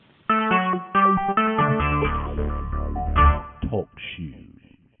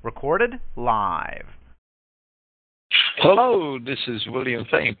recorded live. Hello, this is William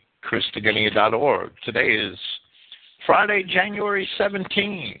Fain, Christogenea.org. Today is Friday, January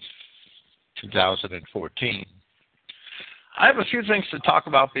 17th, 2014. I have a few things to talk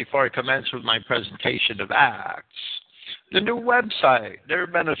about before I commence with my presentation of Acts. The new website, there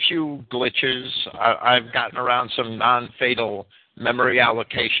have been a few glitches. I've gotten around some non-fatal memory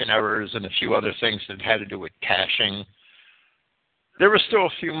allocation errors and a few other things that had to do with caching. There were still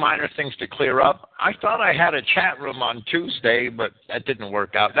a few minor things to clear up. I thought I had a chat room on Tuesday, but that didn't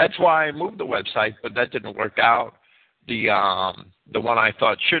work out. That's why I moved the website, but that didn't work out. The one I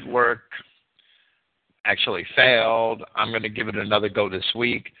thought should work actually failed. I'm going to give it another go this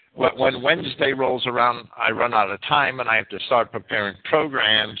week. When Wednesday rolls around, I run out of time and I have to start preparing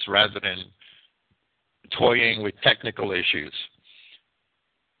programs rather than toying with technical issues.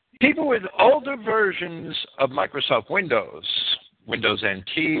 People with older versions of Microsoft Windows, Windows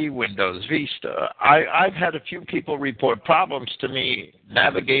NT, Windows Vista, I've had a few people report problems to me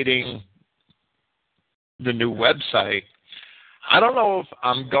navigating the new website. I don't know if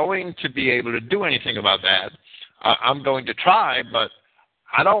I'm going to be able to do anything about that. I'm going to try, but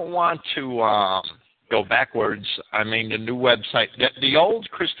I don't want to go backwards. I mean, the new website, the old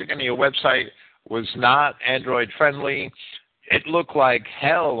Christogenea website was not Android-friendly. It looked like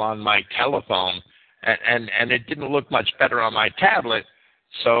hell on my telephone, and it didn't look much better on my tablet.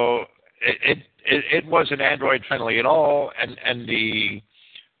 So it wasn't Android-friendly at all, and the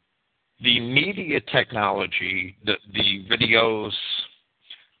media technology, the videos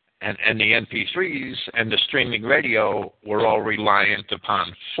and the MP3s and the streaming radio were all reliant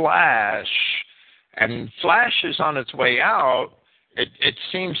upon Flash, and Flash is on its way out. It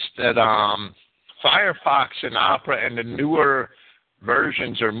seems that Firefox and Opera and the newer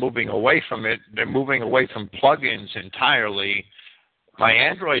versions are moving away from it. They're moving away from plugins entirely. My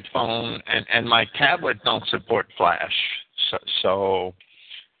Android phone and my tablet don't support Flash, so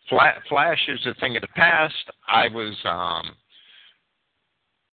Flash is a thing of the past. I was,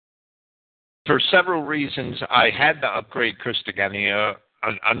 for several reasons, I had to upgrade Christogenea,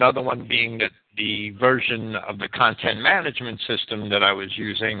 another one being that the version of the content management system that I was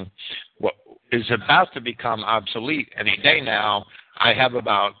using is about to become obsolete any day now. I have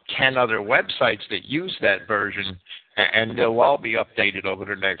about 10 other websites that use that version, and they'll all be updated over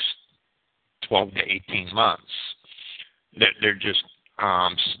the next 12 to 18 months. They're just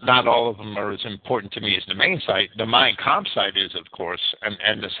not all of them are as important to me as the main site. The Mind.com site is, of course,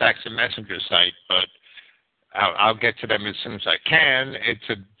 and the Saxon Messenger site, but I'll get to them as soon as I can.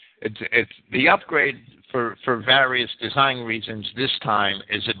 It's the upgrade for various design reasons. This time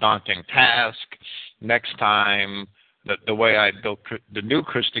is a daunting task. Next time, the way I built the new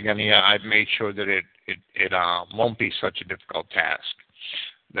Christogenea, I've made sure that it won't be such a difficult task.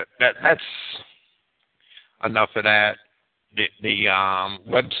 That's enough of that. The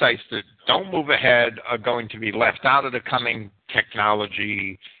websites that don't move ahead are going to be left out of the coming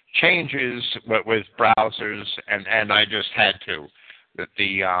technology changes with browsers, and I just had to. That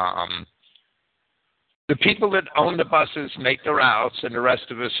the people that own the buses make the routes, and the rest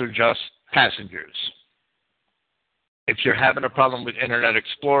of us are just passengers. If you're having a problem with Internet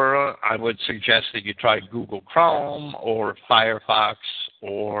Explorer, I would suggest that you try Google Chrome or Firefox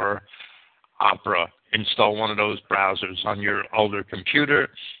or Opera. Install one of those browsers on your older computer,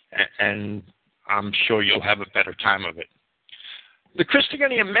 and I'm sure you'll have a better time of it. The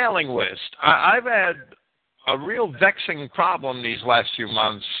Christogenea mailing list. I've had a real vexing problem these last few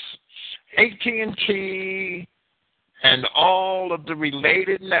months. AT&T and all of the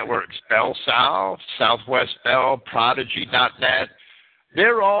related networks, Bell South, Southwest Bell, Prodigy.net,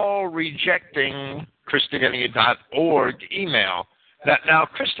 they're all rejecting Christogenea.org email. Now,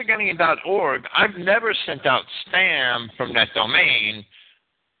 Christogenea.org, I've never sent out spam from that domain.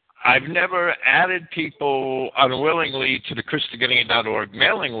 I've never added people unwillingly to the Christogenea.org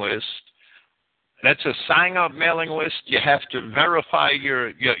mailing list. That's a sign-up mailing list. You have to verify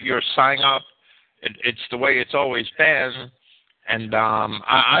your sign-up. It's the way it's always been. And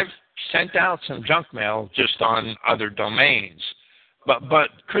I've sent out some junk mail just on other domains. But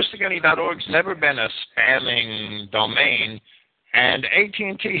Christogenea.org's never been a spamming domain. And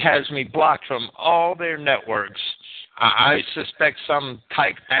AT&T has me blocked from all their networks. I suspect some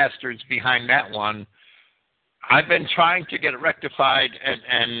kike bastards behind that one. I've been trying to get it rectified,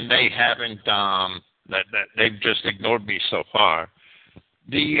 and they haven't. They've just ignored me so far.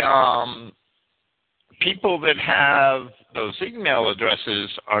 The people that have those email addresses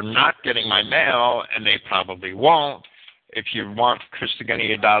are not getting my mail, and they probably won't. If you want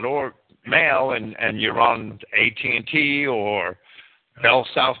Christogenea.org mail and you're on AT&T or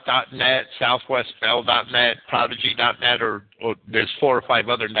BellSouth.net, SouthwestBell.net, Prodigy.net, or there's 4 or 5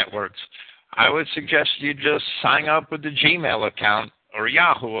 other networks. I would suggest you just sign up with the Gmail account or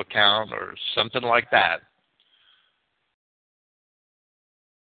Yahoo account or something like that.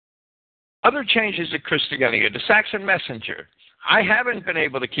 Other changes at Christogenea, the Saxon Messenger. I haven't been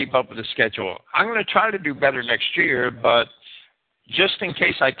able to keep up with the schedule. I'm going to try to do better next year, but just in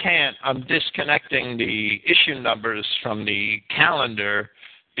case I can't, I'm disconnecting the issue numbers from the calendar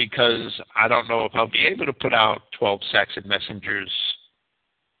because I don't know if I'll be able to put out 12 Saxon Messengers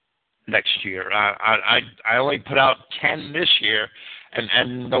next year. I only put out 10 this year,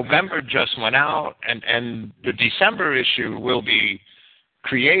 and November just went out, and the December issue will be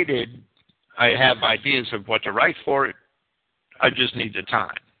created. I have ideas of what to write for it. I just need the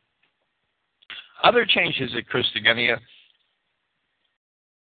time. Other changes at Christogenea.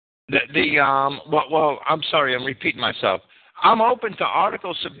 I'm sorry, I'm repeating myself. I'm open to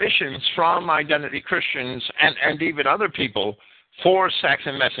article submissions from Identity Christians and even other people for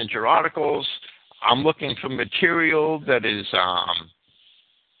Saxon Messenger articles. I'm looking for material that is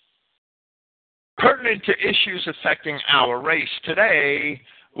pertinent to issues affecting our race today,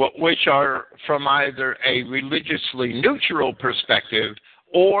 which are from either a religiously neutral perspective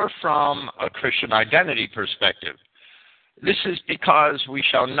or from a Christian identity perspective. This is because we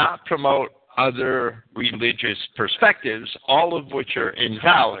shall not promote other religious perspectives, all of which are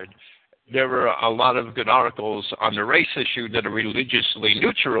invalid. There were a lot of good articles on the race issue that are religiously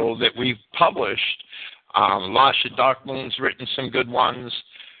neutral that we've published. Lasha Darkmoon's written some good ones.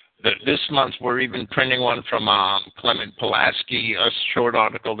 This month we're even printing one from Clement Pulaski, a short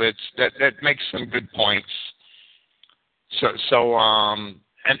article that makes some good points.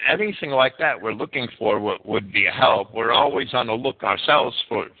 And anything like that we're looking for would be a help. We're always on the look ourselves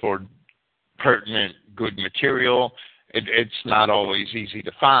for pertinent, good material. It's not always easy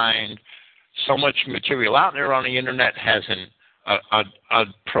to find. So much material out there on the internet has a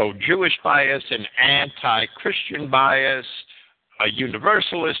pro-Jewish bias, an anti-Christian bias, a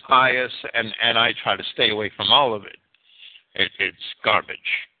universalist bias, and I try to stay away from all of it. It's garbage.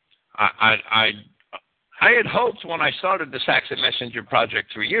 I had hoped when I started the Saxon Messenger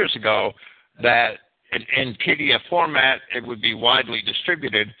project 3 years ago that in PDF format it would be widely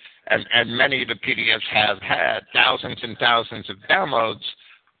distributed, and many of the PDFs have had thousands and thousands of downloads,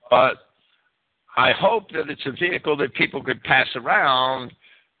 but I hope that it's a vehicle that people could pass around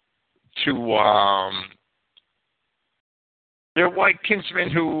to their white kinsmen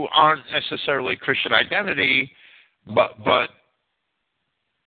who aren't necessarily Christian identity, but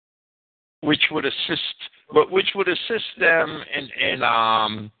which would assist them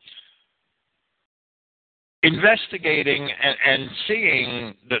in investigating and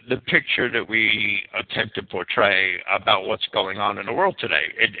seeing the picture that we attempt to portray about what's going on in the world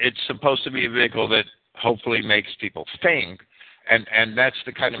today. It's supposed to be a vehicle that hopefully makes people think, and that's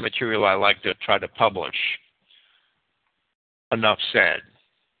the kind of material I like to try to publish. Enough said.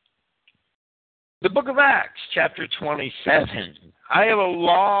 The Book of Acts, chapter 27. I have a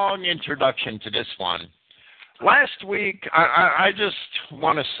long introduction to this one. Last week, I just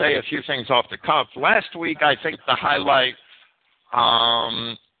want to say a few things off the cuff. Last week, I think the highlight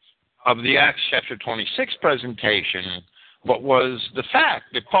of the Acts chapter 26 presentation was the fact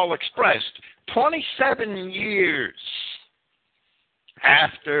that Paul expressed 27 years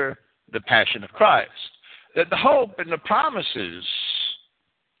after the Passion of Christ, that the hope and the promises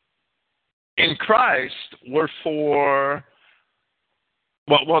in Christ were for,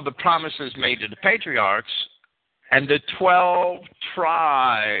 the promises made to the patriarchs and the 12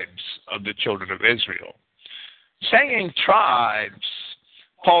 tribes of the children of Israel. Saying tribes,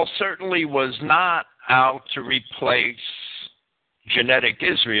 Paul certainly was not out to replace genetic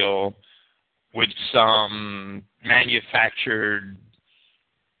Israel with some manufactured,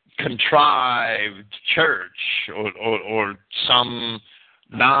 contrived church or some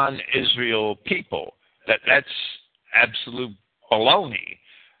non-Israel people. That's absolute baloney.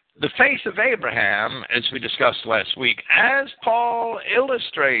 The faith of Abraham, as we discussed last week, as Paul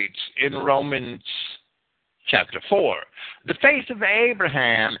illustrates in Romans chapter 4, the faith of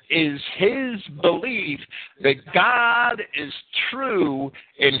Abraham is his belief that God is true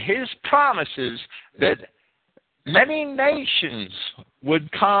in his promises that many nations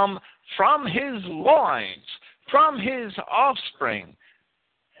would come from his loins, from his offspring,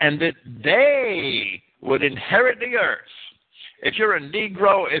 and that they would inherit the earth. If you're a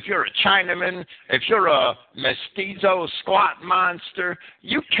Negro, if you're a Chinaman, if you're a mestizo squat monster,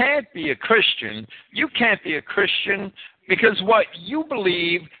 you can't be a Christian. You can't be a Christian because what you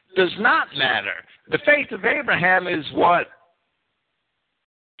believe does not matter. The faith of Abraham is what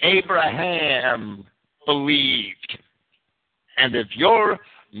Abraham believed. And if you're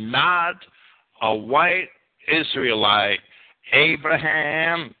not a white Israelite,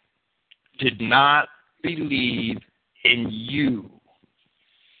 Abraham did not believe in you.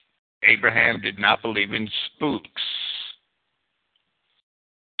 Abraham did not believe in spooks.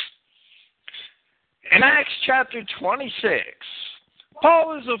 In Acts chapter 26,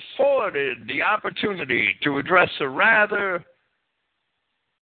 Paul is afforded the opportunity to address a rather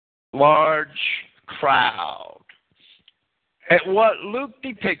large crowd at what Luke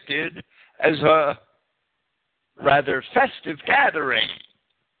depicted as a rather festive gathering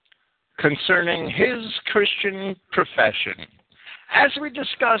concerning his Christian profession. As we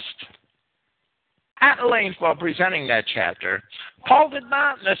discussed at length while presenting that chapter, Paul did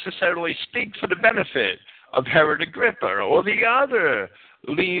not necessarily speak for the benefit of Herod Agrippa or the other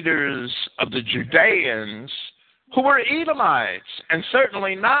leaders of the Judeans who were Edomites and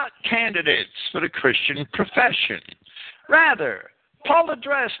certainly not candidates for the Christian profession. Rather, Paul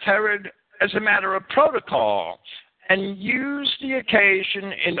addressed Herod as a matter of protocol and used the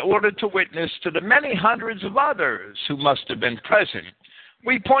occasion in order to witness to the many hundreds of others who must have been present.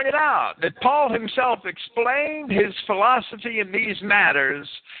 We pointed out that Paul himself explained his philosophy in these matters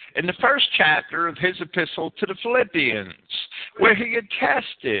in the first chapter of his epistle to the Philippians, where he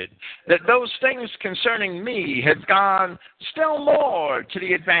attested that those things concerning me have gone still more to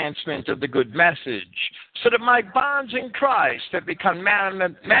the advancement of the good message, so that my bonds in Christ have become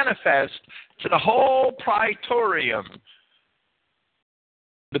manifest to the whole praetorium,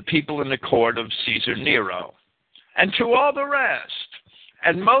 the people in the court of Caesar Nero, and to all the rest.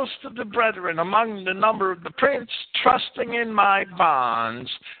 And most of the brethren among the number of the prince, trusting in my bonds,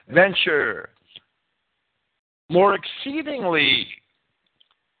 venture more exceedingly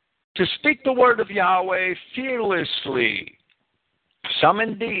to speak the word of Yahweh fearlessly. Some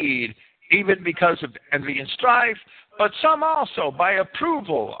indeed, even because of envy and strife, but some also by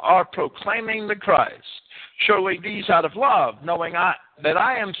approval are proclaiming the Christ. Surely these out of love, knowing that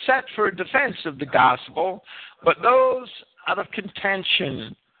I am set for a defense of the gospel, but those out of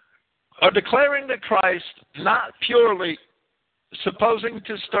contention are declaring the Christ not purely, supposing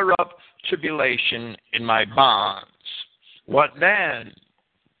to stir up tribulation in my bonds. What then?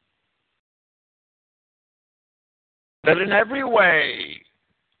 That in every way,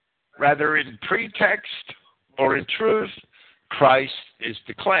 rather in pretext or in truth, Christ is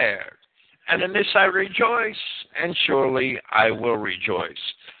declared. And in this I rejoice, and surely I will rejoice.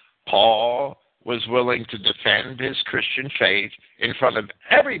 Paul was willing to defend his Christian faith in front of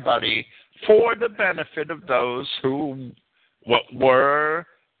everybody for the benefit of those who were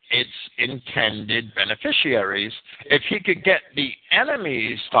its intended beneficiaries. If he could get the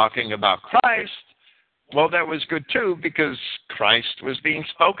enemies talking about Christ, well, that was good too, because Christ was being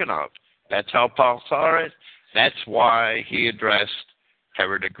spoken of. That's how Paul saw it. That's why he addressed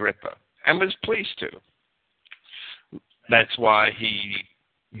Herod Agrippa and was pleased to. That's why he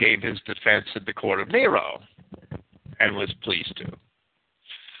gave his defense at the court of Nero and was pleased to.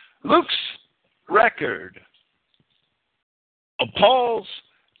 Luke's record of Paul's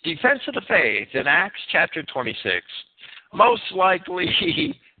defense of the faith in Acts chapter 26 most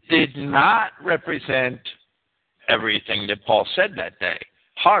likely did not represent everything that Paul said that day.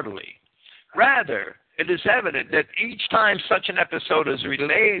 Hardly. Rather, it is evident that each time such an episode is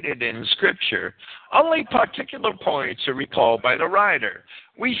related in Scripture, only particular points are recalled by the writer.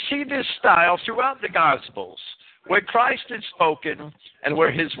 We see this style throughout the Gospels, where Christ is spoken and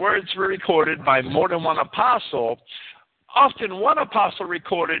where his words were recorded by more than one apostle. Often one apostle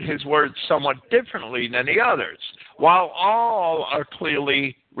recorded his words somewhat differently than the others, while all are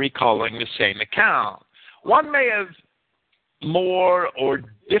clearly recalling the same account. One may have more or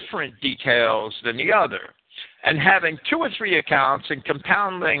different details than the other, and having two or three accounts and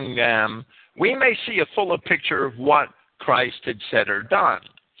compounding them, we may see a fuller picture of what Christ had said or done.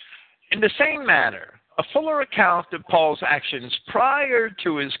 In the same manner, a fuller account of Paul's actions prior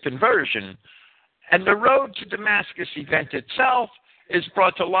to his conversion and the road to Damascus event itself is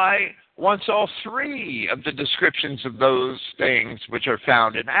brought to light once all three of the descriptions of those things which are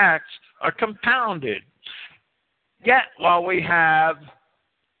found in Acts are compounded. Yet, while we have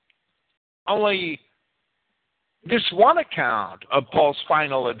only this one account of Paul's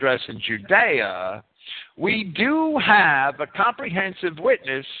final address in Judea, we do have a comprehensive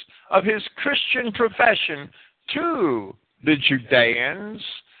witness of his Christian profession to the Judeans,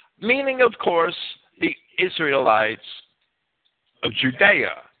 meaning, of course, the Israelites of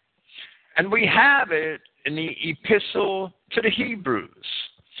Judea. And we have it in the Epistle to the Hebrews.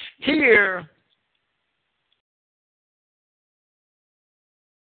 Here,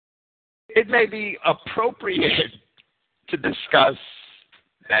 it may be appropriate to discuss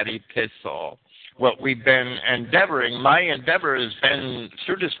that epistle. What we've been endeavoring, my endeavor has been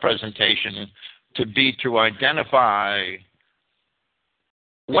through this presentation to identify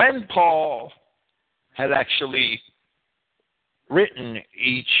when Paul had actually written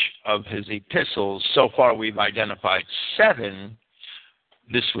each of his epistles. So far we've identified 7.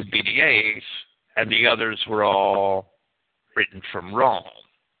 This would be the 8th, and the others were all written from Rome.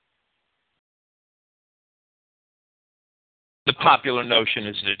 The popular notion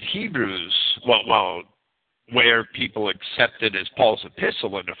is that Hebrews, where people accept it as Paul's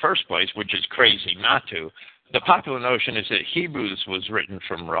epistle in the first place, which is crazy not to, the popular notion is that Hebrews was written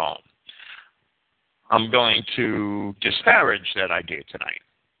from Rome. I'm going to disparage that idea tonight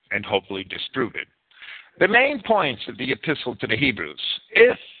and hopefully disprove it. The main points of the epistle to the Hebrews,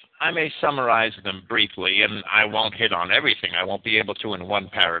 if I may summarize them briefly, and I won't hit on everything, I won't be able to in one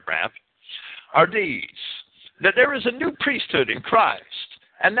paragraph, are these: that there is a new priesthood in Christ,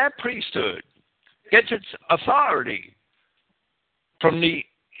 and that priesthood gets its authority from the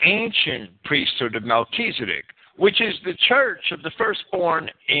ancient priesthood of Melchizedek, which is the church of the firstborn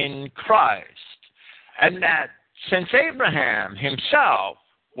in Christ, and that since Abraham himself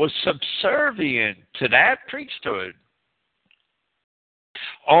was subservient to that priesthood,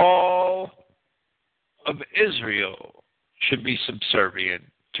 all of Israel should be subservient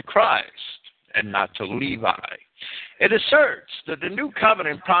to Christ and not to Levi. It asserts that the new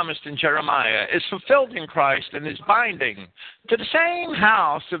covenant promised in Jeremiah is fulfilled in Christ and is binding to the same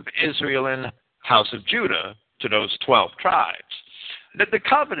house of Israel and house of Judah, to those 12 tribes. That the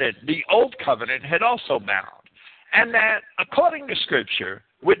covenant, the old covenant, had also bound, and that according to Scripture,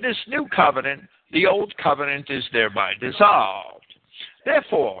 with this new covenant, the old covenant is thereby dissolved.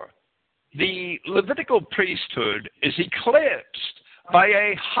 Therefore, the Levitical priesthood is eclipsed by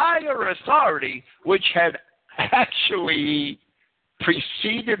a higher authority which had actually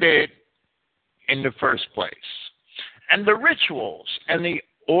preceded it in the first place. And the rituals and the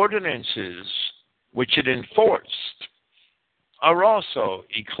ordinances which it enforced are also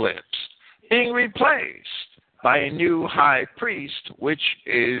eclipsed, being replaced by a new high priest, which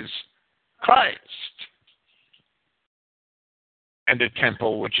is Christ, and the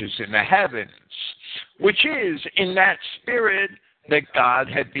temple which is in the heavens, which is in that spirit that God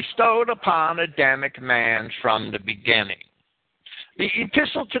had bestowed upon Adamic man from the beginning. The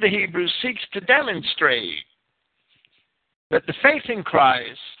epistle to the Hebrews seeks to demonstrate that the faith in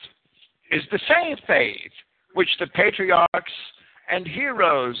Christ is the same faith which the patriarchs and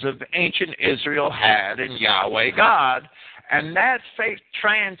heroes of ancient Israel had in Yahweh God, and that faith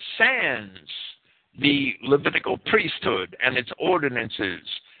transcends the Levitical priesthood and its ordinances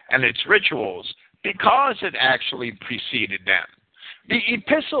and its rituals because it actually preceded them. The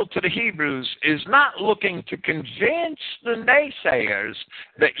epistle to the Hebrews is not looking to convince the naysayers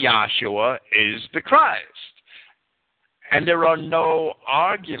that Yahshua is the Christ, and there are no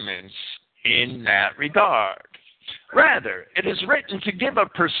arguments in that regard. Rather, it is written to give a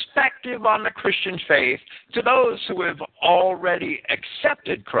perspective on the Christian faith to those who have already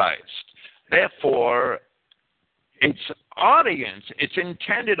accepted Christ. Therefore, its audience, its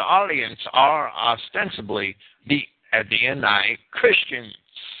intended audience, are ostensibly the Adionite Christians.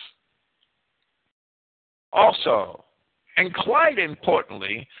 Also, and quite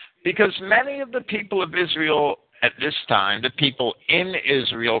importantly, because many of the people of Israel at this time, the people in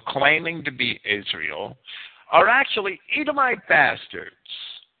Israel claiming to be Israel, are actually Edomite bastards.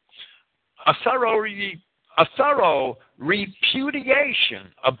 A thorough repudiation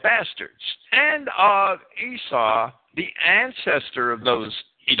of bastards and of Esau, the ancestor of those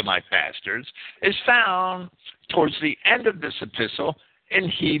Edomite bastards, is found towards the end of this epistle in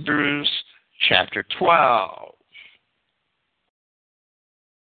Hebrews chapter 12.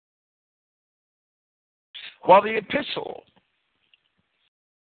 While the epistle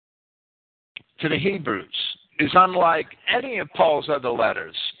to the Hebrews is unlike any of Paul's other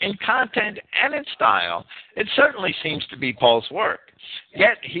letters in content and in style, it certainly seems to be Paul's work.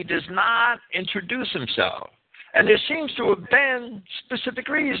 Yet he does not introduce himself, and there seems to have been specific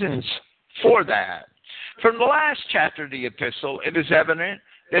reasons for that. From the last chapter of the epistle, it is evident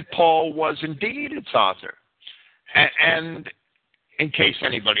that Paul was indeed its author. And in case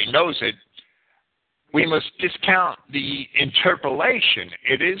anybody knows it, we must discount the interpolation.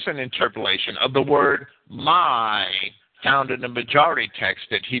 It is an interpolation of the word my found in the majority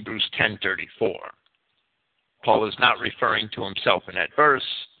text at Hebrews 10:34. Paul is not referring to himself in that verse.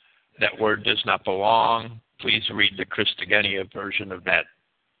 That word does not belong. Please read the Christogenea version of that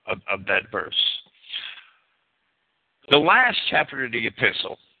verse. The last chapter of the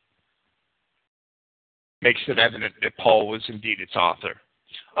epistle makes it evident that Paul was indeed its author.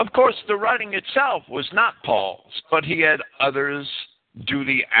 Of course, the writing itself was not Paul's, but he had others do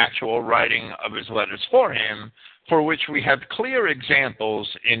the actual writing of his letters for him, for which we have clear examples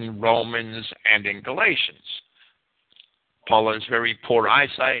in Romans and in Galatians. Paul has very poor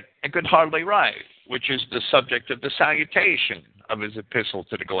eyesight and could hardly write, which is the subject of the salutation of his epistle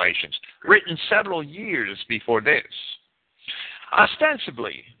to the Galatians, written several years before this.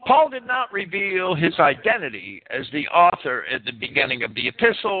 Ostensibly, Paul did not reveal his identity as the author at the beginning of the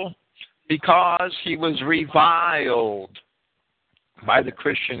epistle because he was reviled by the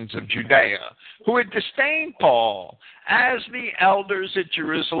Christians of Judea, who had disdained Paul, as the elders at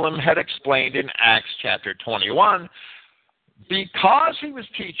Jerusalem had explained in Acts chapter 21, because he was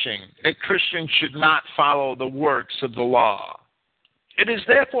teaching that Christians should not follow the works of the law. It is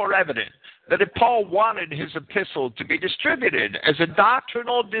therefore evident that if Paul wanted his epistle to be distributed as a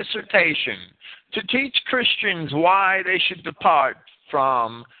doctrinal dissertation to teach Christians why they should depart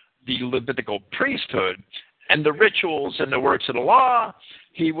from the Levitical priesthood and the rituals and the works of the law,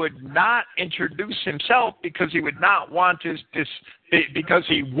 he would not introduce himself because he would want his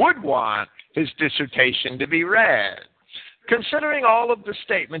dissertation to be read. Considering all of the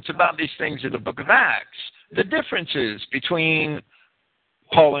statements about these things in the book of Acts, the differences between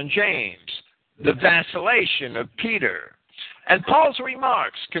Paul and James, the vacillation of Peter, and Paul's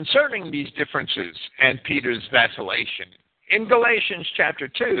remarks concerning these differences and Peter's vacillation. In Galatians chapter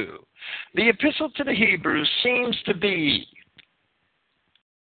 2, the epistle to the Hebrews seems to be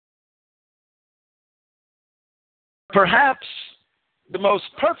perhaps the most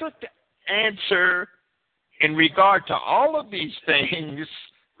perfect answer in regard to all of these things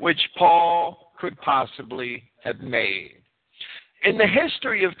which Paul could possibly have made. In the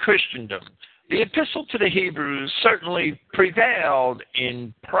history of Christendom, the epistle to the Hebrews certainly prevailed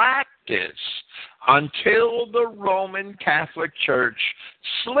in practice until the Roman Catholic Church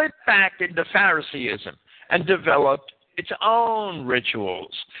slipped back into Phariseeism and developed its own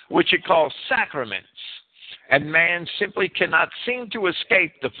rituals, which it calls sacraments. And man simply cannot seem to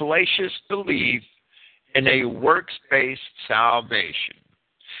escape the fallacious belief in a works-based salvation.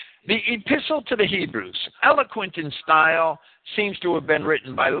 The epistle to the Hebrews, eloquent in style, seems to have been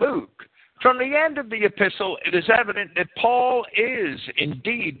written by Luke. From the end of the epistle, it is evident that Paul is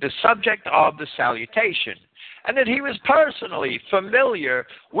indeed the subject of the salutation, and that he was personally familiar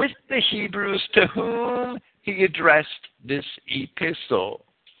with the Hebrews to whom he addressed this epistle.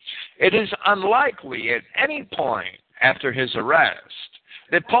 It is unlikely at any point after his arrest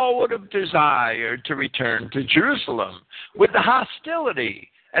that Paul would have desired to return to Jerusalem with the hostility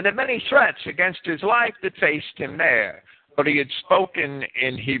and the many threats against his life that faced him there. But he had spoken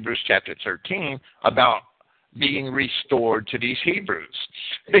in Hebrews chapter 13 about being restored to these Hebrews.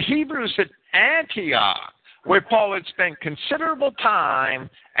 The Hebrews at Antioch, where Paul had spent considerable time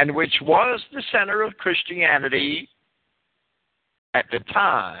and which was the center of Christianity at the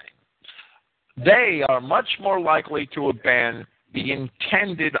time, they are much more likely to have been the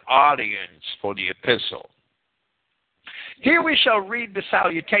intended audience for the epistle. Here we shall read the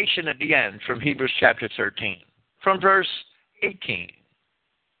salutation at the end from Hebrews chapter 13, from verse 18.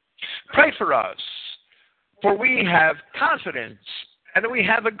 Pray for us, for we have confidence and we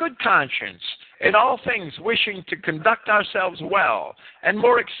have a good conscience in all things, wishing to conduct ourselves well, and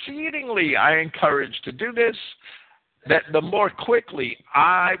more exceedingly I encourage to do this, that the more quickly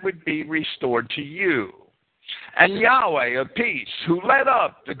I would be restored to you. And Yahweh of peace, who led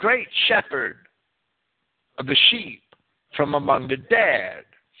up the great shepherd of the sheep from among the dead,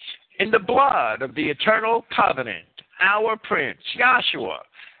 in the blood of the eternal covenant, our Prince, Yahshua,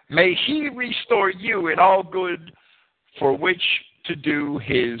 may he restore you in all good for which to do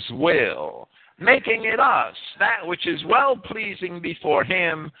his will, making in us that which is well-pleasing before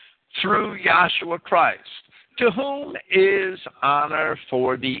him through Yahshua Christ, to whom is honor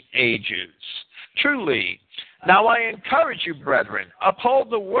for the ages. Truly, now I encourage you, brethren, uphold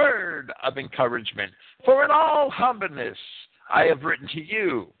the word of encouragement, for in all humbleness I have written to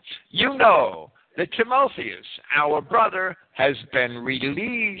you. You know that Timotheus, our brother, has been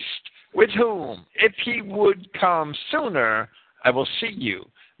released, with whom, if he would come sooner, I will see you.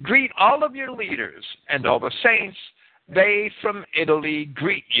 Greet all of your leaders and all the saints. They from Italy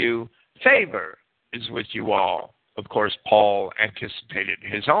greet you. Favor is with you all. Of course, Paul anticipated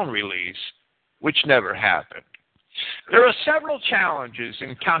his own release, which never happened. There are several challenges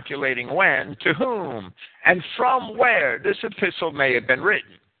in calculating when, to whom, and from where this epistle may have been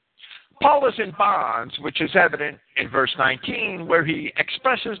written. Paul is in bonds, which is evident in verse 19, where he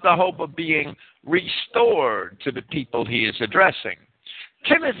expresses the hope of being restored to the people he is addressing.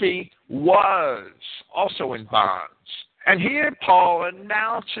 Timothy was also in bonds, and here Paul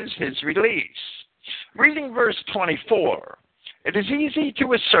announces his release. Reading verse 24, it is easy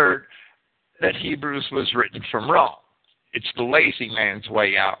to assert that Hebrews was written from Rome. It's the lazy man's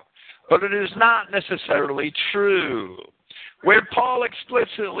way out, but it is not necessarily true. Where Paul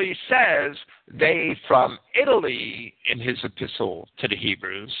explicitly says they from Italy in his epistle to the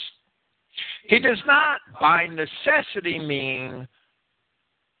Hebrews, he does not by necessity mean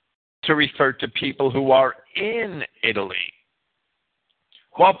to refer to people who are in Italy.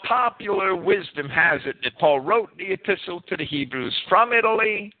 While popular wisdom has it that Paul wrote the epistle to the Hebrews from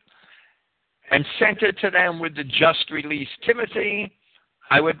Italy and sent it to them with the just released Timothy,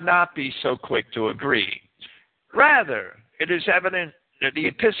 I would not be so quick to agree. Rather, it is evident that the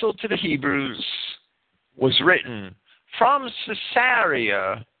epistle to the Hebrews was written from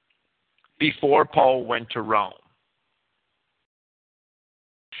Caesarea before Paul went to Rome.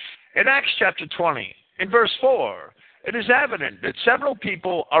 In Acts chapter 20, in verse 4, it is evident that several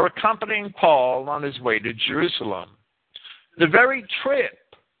people are accompanying Paul on his way to Jerusalem. The very trip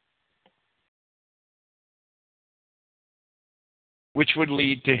which would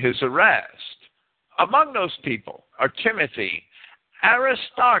lead to his arrest. Among those people are Timothy,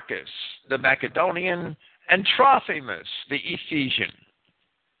 Aristarchus, the Macedonian, and Trophimus, the Ephesian.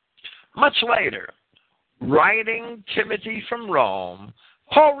 Much later, writing Timothy from Rome,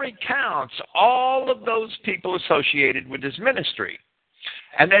 Paul recounts all of those people associated with his ministry,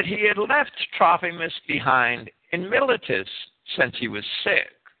 and that he had left Trophimus behind in Miletus since he was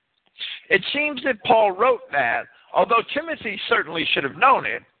sick. It seems that Paul wrote that, although Timothy certainly should have known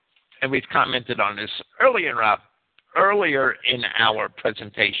it, and we've commented on this earlier in our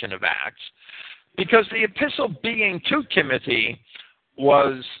presentation of Acts, because the epistle being to Timothy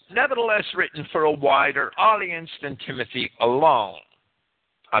was nevertheless written for a wider audience than Timothy alone.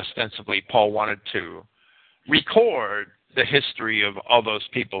 Ostensibly, Paul wanted to record the history of all those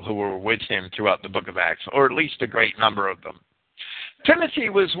people who were with him throughout the book of Acts, or at least a great number of them. Timothy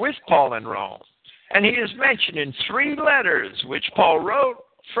was with Paul in Rome, and he is mentioned in 3 letters which Paul wrote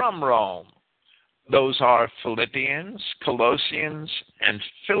from Rome. Those are Philippians, Colossians, and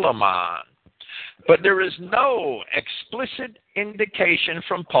Philemon. But there is no explicit indication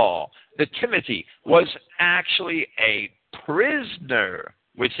from Paul that Timothy was actually a prisoner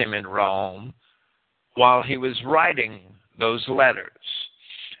with him in Rome while he was writing those letters.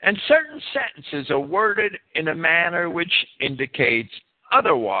 And certain sentences are worded in a manner which indicates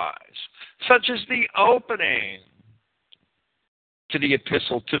otherwise, such as the opening to the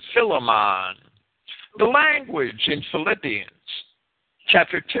epistle to Philemon. The language in Philippians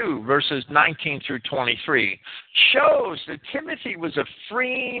chapter 2, verses 19 through 23, shows that Timothy was a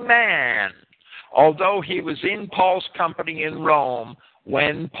free man, although he was in Paul's company in Rome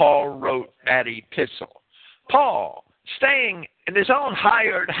when Paul wrote that epistle. Paul, staying in his own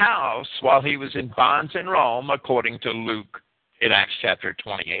hired house while he was in bonds in Rome, according to Luke in Acts chapter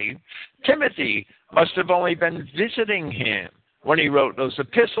 28, Timothy must have only been visiting him when he wrote those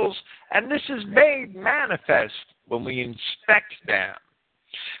epistles, and this is made manifest when we inspect them.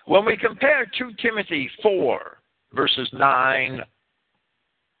 When we compare 2 Timothy 4, verses 9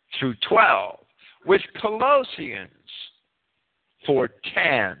 through 12, with Colossians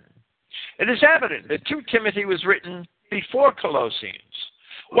 4:10, it is evident that 2 Timothy was written before Colossians.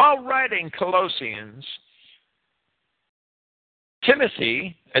 While writing Colossians,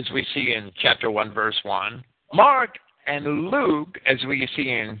 Timothy, as we see in chapter 1, verse 1, Mark and Luke, as we see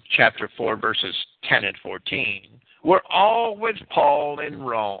in chapter 4, verses 10 and 14, were all with Paul in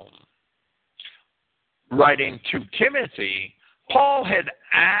Rome. Writing to Timothy, Paul had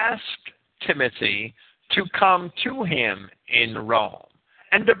asked Timothy to come to him in Rome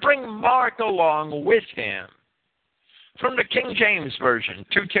and to bring Mark along with him. From the King James Version,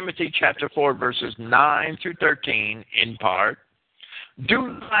 2 Timothy chapter 4, verses 9 through 13, in part,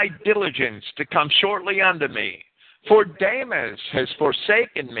 "Do thy diligence to come shortly unto me, for Demas has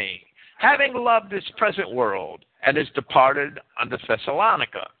forsaken me, having loved this present world, and is departed unto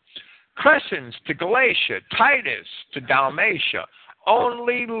Thessalonica. Crescens to Galatia, Titus to Dalmatia.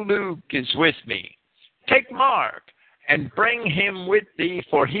 Only Luke is with me. Take Mark, and bring him with thee,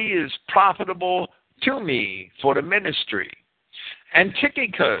 for he is profitable to me for the ministry. And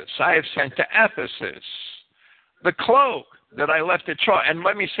Tychicus I have sent to Ephesus. The cloak that I left at Troy," and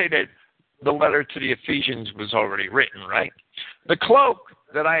let me say that the letter to the Ephesians was already written, right? "The cloak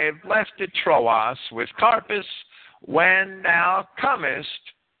that I have left at Troas with Carpus, when thou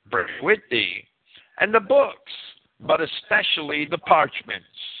comest, bring with thee, and the books, but especially the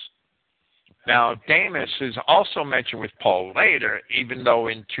parchments." Now, Demas is also mentioned with Paul later, even though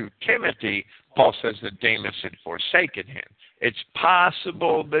in 2 Timothy, Paul says that Demas had forsaken him. It's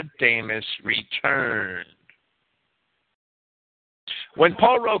possible that Demas returned. When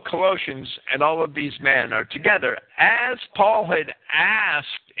Paul wrote Colossians, and all of these men are together, as Paul had asked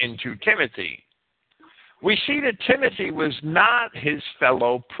in 2 Timothy, we see that Timothy was not his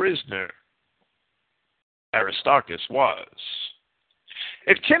fellow prisoner. Aristarchus was.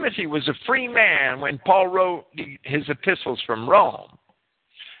 If Timothy was a free man when Paul wrote his epistles from Rome,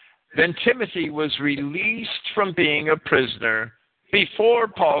 then Timothy was released from being a prisoner before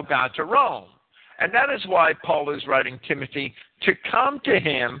Paul got to Rome. And that is why Paul is writing Timothy to come to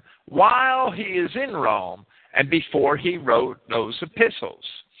him while he is in Rome and before he wrote those epistles.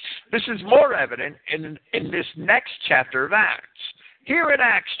 This is more evident in this next chapter of Acts. Here in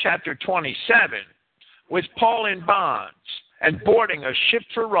Acts chapter 27, with Paul in bonds and boarding a ship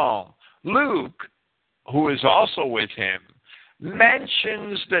for Rome, Luke, who is also with him,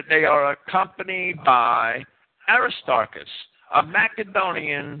 mentions that they are accompanied by Aristarchus, a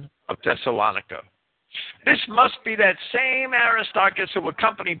Macedonian of Thessalonica. This must be that same Aristarchus who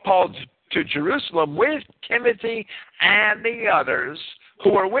accompanied Paul to Jerusalem with Timothy and the others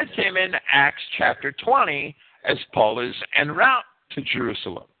who were with him in Acts chapter 20 as Paul is en route to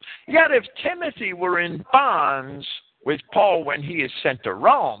Jerusalem. Yet if Timothy were in bonds with Paul when he is sent to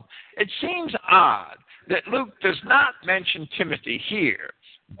Rome, it seems odd that Luke does not mention Timothy here,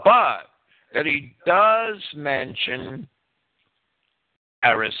 but that he does mention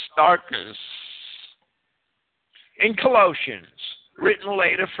Aristarchus in Colossians, written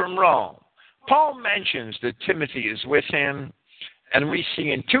later from Rome. Paul mentions that Timothy is with him, and we see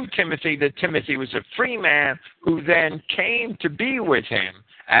in 2 Timothy that Timothy was a free man who then came to be with him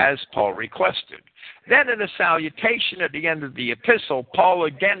as Paul requested. Then in a salutation at the end of the epistle, Paul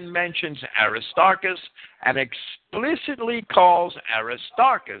again mentions Aristarchus and explicitly calls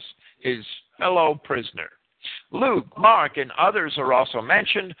Aristarchus his fellow prisoner. Luke, Mark, and others are also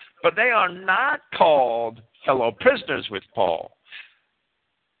mentioned, but they are not called fellow prisoners with Paul,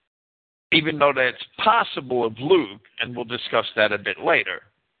 even though that's possible of Luke, and we'll discuss that a bit later.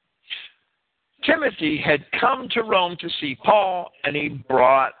 Timothy had come to Rome to see Paul, and he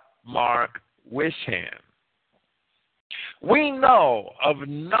brought Mark with him. We know of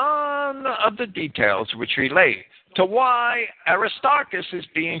none of the details which relate to why Aristarchus is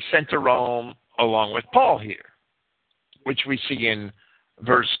being sent to Rome along with Paul here, which we see in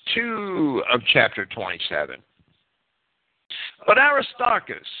verse 2 of chapter 27. But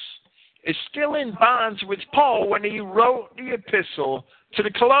Aristarchus is still in bonds with Paul when he wrote the epistle to the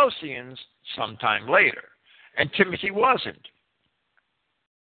Colossians sometime later, and Timothy wasn't.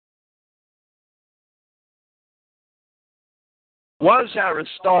 Was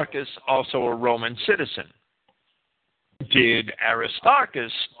Aristarchus also a Roman citizen? Did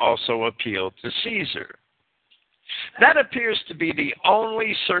Aristarchus also appeal to Caesar? That appears to be the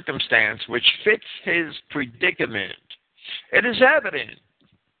only circumstance which fits his predicament. It is evident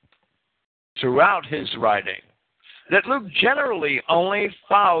throughout his writing that Luke generally only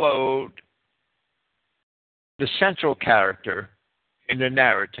followed the central character in the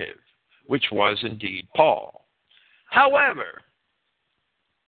narrative, which was indeed Paul. However,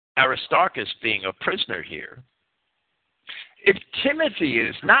 Aristarchus being a prisoner here, if Timothy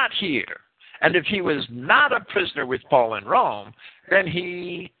is not here, and if he was not a prisoner with Paul in Rome, then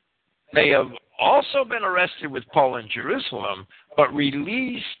he may have also been arrested with Paul in Jerusalem, but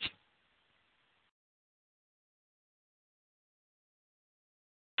released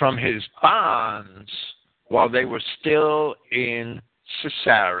from his bonds while they were still in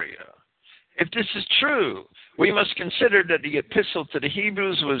Caesarea. If this is true, we must consider that the epistle to the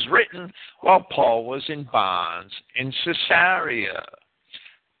Hebrews was written while Paul was in bonds in Caesarea,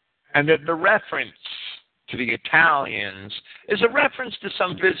 and that the reference to the Italians is a reference to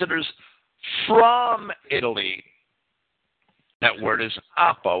some visitors from Italy. That word is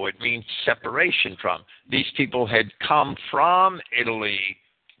apo. It means separation from. These people had come from Italy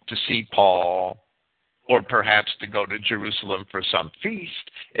to see Paul, or perhaps to go to Jerusalem for some feast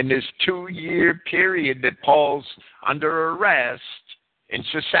in this 2-year period that Paul's under arrest in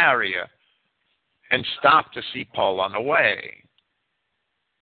Caesarea, and stopped to see Paul on the way.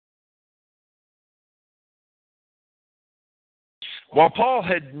 While Paul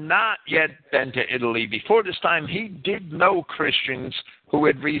had not yet been to Italy before this time, he did know Christians who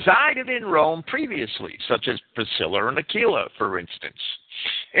had resided in Rome previously, such as Priscilla and Aquila, for instance.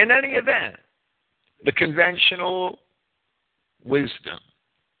 In any event, the conventional wisdom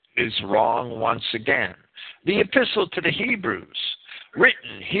is wrong once again. The epistle to the Hebrews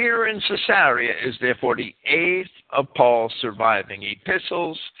Written here in Caesarea is therefore the eighth of Paul's surviving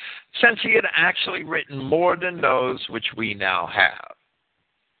epistles, since he had actually written more than those which we now have.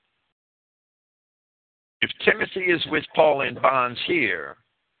 If Timothy is with Paul in bonds here,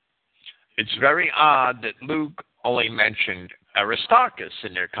 it's very odd that Luke only mentioned Aristarchus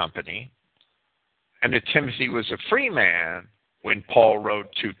in their company, and that Timothy was a free man when Paul wrote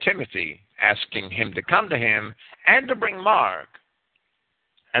to Timothy asking him to come to him and to bring Mark,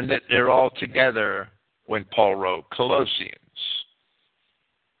 and that they're all together when Paul wrote Colossians.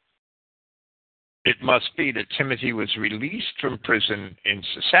 It must be that Timothy was released from prison in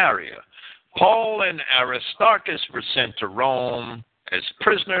Caesarea. Paul and Aristarchus were sent to Rome as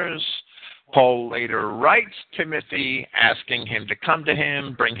prisoners. Paul later writes Timothy asking him to come to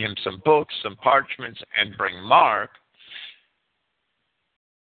him, bring him some books, some parchments, and bring Mark.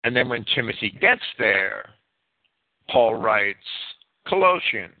 And then when Timothy gets there, Paul writes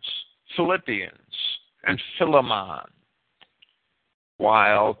Colossians, Philippians, and Philemon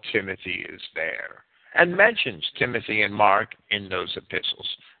while Timothy is there, and mentions Timothy and Mark in those epistles.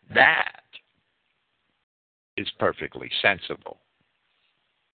 That is perfectly sensible.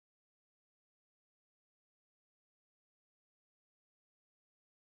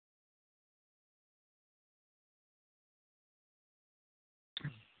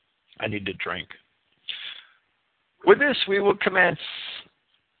 I need to drink. With this, we will commence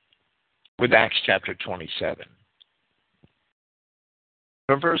with Acts chapter 27.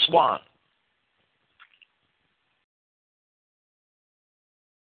 From verse 1.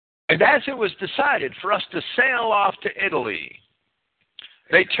 And as it was decided for us to sail off to Italy,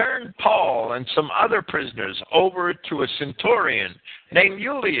 they turned Paul and some other prisoners over to a centurion named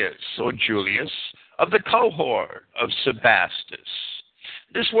Julius, of the cohort of Sebastus.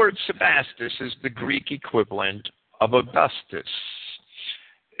 This word Sebastus is the Greek equivalent of Augustus.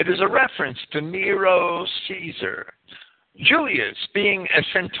 It is a reference to Nero Caesar. Julius being a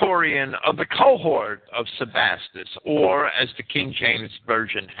centurion of the cohort of Sebastus, or as the King James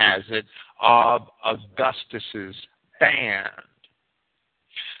Version has it, of Augustus's band.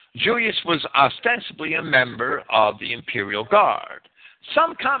 Julius was ostensibly a member of the imperial guard.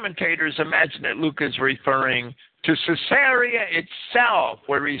 Some commentators imagine that Luke is referring to Caesarea itself,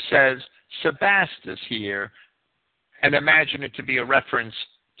 where he says Sebastus here, and imagine it to be a reference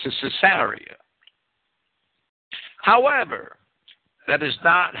to Caesarea. However, that is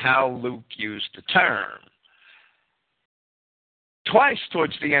not how Luke used the term. Twice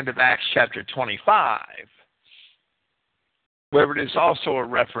towards the end of Acts chapter 25, where it is also a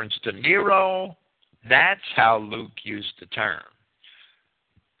reference to Nero, that's how Luke used the term.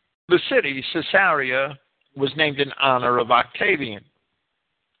 The city, Caesarea, was named in honor of Octavian.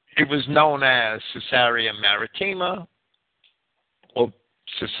 It was known as Caesarea Maritima, or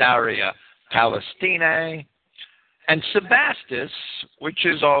Caesarea Palestinae, and Sebastus, which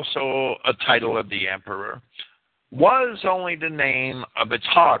is also a title of the emperor, was only the name of its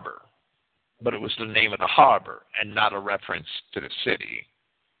harbor, but it was the name of the harbor and not a reference to the city.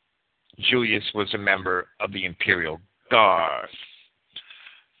 Julius was a member of the imperial guard.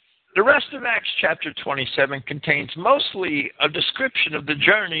 The rest of Acts chapter 27 contains mostly a description of the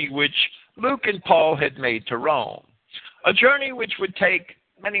journey which Luke and Paul had made to Rome, a journey which would take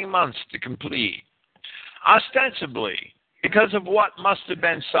many months to complete, ostensibly because of what must have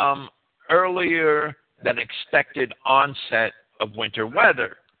been some earlier than expected onset of winter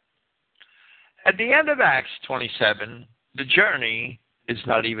weather. At the end of Acts 27, the journey is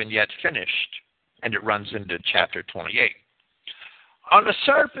not even yet finished, and it runs into chapter 28. On the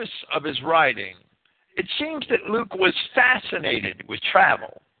surface of his writing, it seems that Luke was fascinated with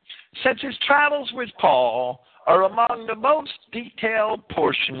travel, since his travels with Paul are among the most detailed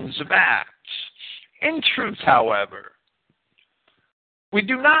portions of Acts. In truth, however, we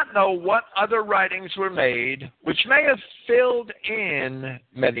do not know what other writings were made which may have filled in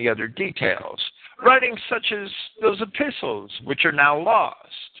many other details, writings such as those epistles which are now lost.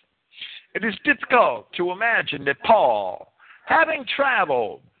 It is difficult to imagine that Paul, having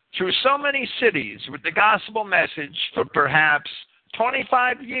traveled through so many cities with the gospel message for perhaps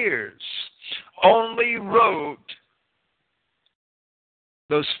 25 years, only wrote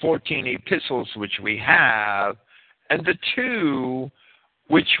those 14 epistles which we have, and the two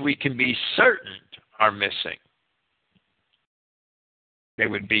which we can be certain are missing. They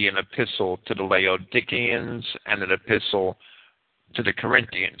would be an epistle to the Laodiceans and an epistle to the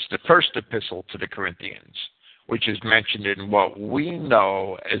Corinthians, the first epistle to the Corinthians, which is mentioned in what we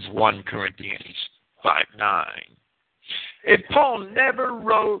know as 1 Corinthians 5:9. If Paul never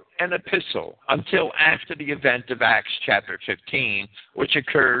wrote an epistle until after the event of Acts chapter 15, which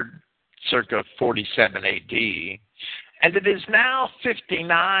occurred circa 47 AD, and it is now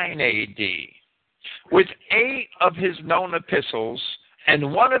 59 AD, with 8 of his known epistles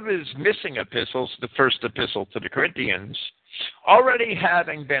and one of his missing epistles, the first epistle to the Corinthians, already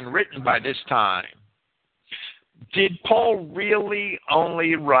having been written by this time, did Paul really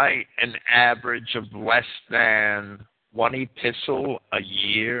only write an average of less than one epistle a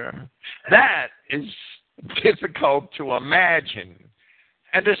year? That is difficult to imagine,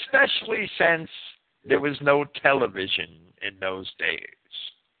 and especially since there was no television in those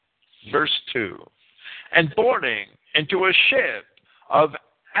days. Verse 2, and boarding into a ship of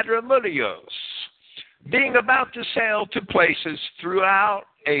Adramyttios, being about to sail to places throughout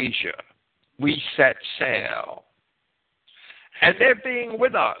Asia, we set sail. And there being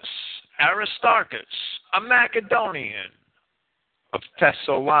with us Aristarchus, a Macedonian of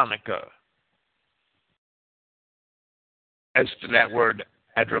Thessalonica. As to that word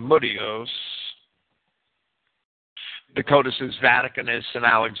Adramyttios, the codices Vaticanus and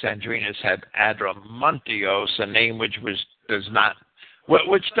Alexandrinus had Adramontios, a name which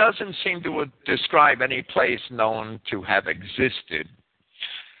doesn't seem to describe any place known to have existed.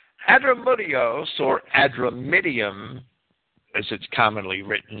 Adramyttios, or Adramyttium, as it's commonly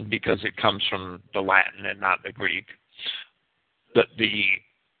written, because it comes from the Latin and not the Greek. The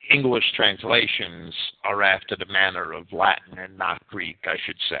English translations are after the manner of Latin and not Greek, I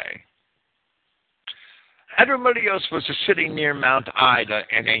should say. Adramyttios was a city near Mount Ida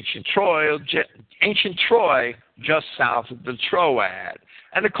in ancient Troy, just south of the Troad.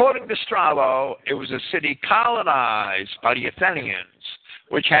 And according to Strabo, it was a city colonized by the Athenians,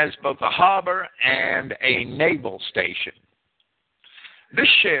 which has both a harbor and a naval station. This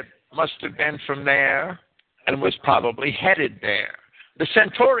ship must have been from there and was probably headed there. The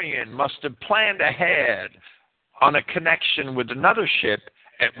Centurion must have planned ahead on a connection with another ship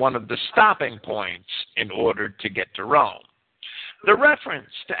at one of the stopping points in order to get to Rome. The reference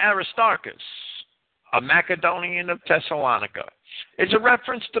to Aristarchus, a Macedonian of Thessalonica, is a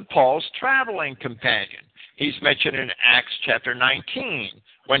reference to Paul's traveling companion. He's mentioned in Acts chapter 19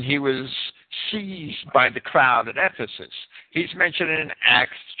 when he was seized by the crowd at Ephesus. He's mentioned in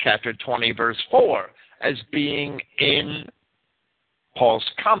Acts chapter 20, verse 4, as being in Paul's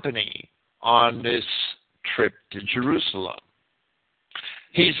company on this trip to Jerusalem.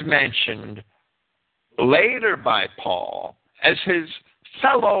 He's mentioned later by Paul as his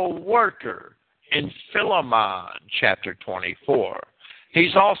fellow worker in Philemon chapter 24.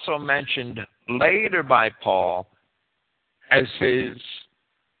 He's also mentioned later by Paul as his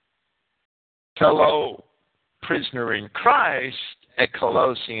fellow prisoner in Christ at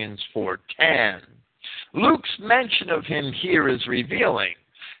Colossians 4:10. Luke's mention of him here is revealing,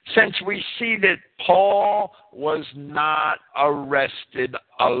 since we see that Paul was not arrested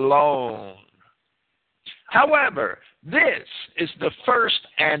alone. However, this is the first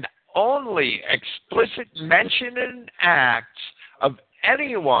and only explicit mention in Acts of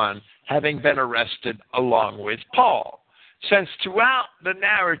anyone having been arrested along with Paul, since throughout the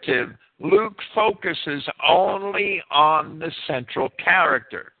narrative, Luke focuses only on the central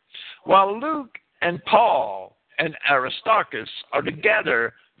character. While Luke and Paul and Aristarchus are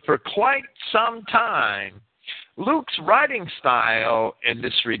together for quite some time, Luke's writing style in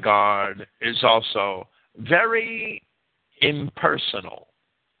this regard is also very impersonal.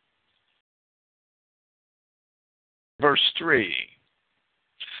 Verse 3,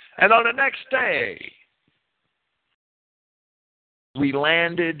 and on the next day, we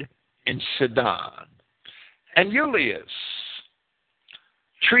landed in Sidon, and Julius,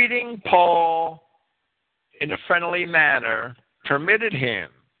 treating Paul in a friendly manner, permitted him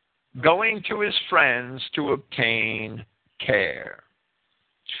going to his friends to obtain care.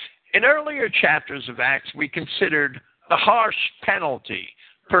 In earlier chapters of Acts, we considered the harsh penalty,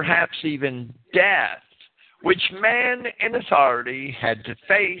 perhaps even death, which men in authority had to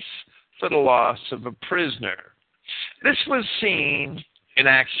face for the loss of a prisoner. This was seen in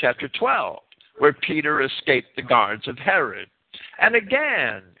Acts chapter 12, where Peter escaped the guards of Herod, and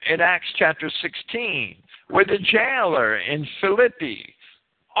again in Acts chapter 16, where the jailer in Philippi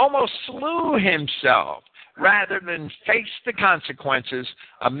almost slew himself rather than face the consequences,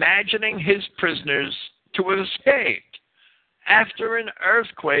 imagining his prisoners to have escaped after an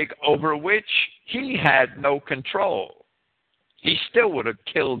earthquake over which he had no control. He still would have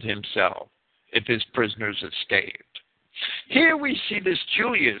killed himself if his prisoners escaped. Here we see this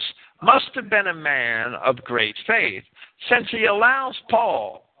Julius must have been a man of great faith, since he allows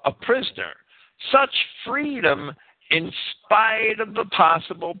Paul, a prisoner, such freedom in spite of the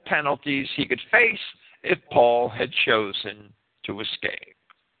possible penalties he could face if Paul had chosen to escape.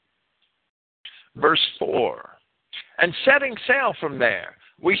 Verse 4, and setting sail from there,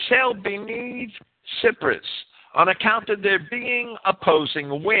 we sailed beneath Cyprus on account of there being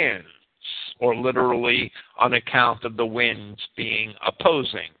opposing winds, or literally on account of the winds being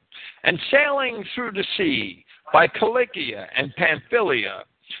opposing, and sailing through the sea by Cilicia and Pamphylia,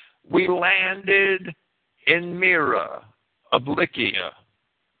 we landed in Myra of Lycia.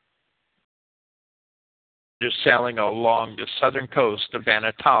 Just sailing along the southern coast of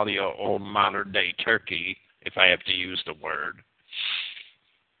Anatolia, or modern-day Turkey, if I have to use the word.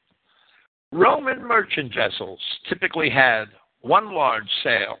 Roman merchant vessels typically had one large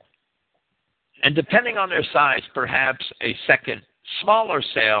sail, and depending on their size, perhaps a second, smaller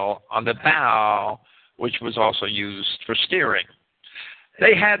sail on the bow, which was also used for steering.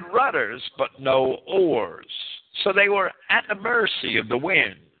 They had rudders, but no oars, so they were at the mercy of the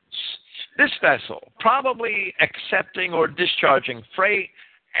winds. This vessel, probably accepting or discharging freight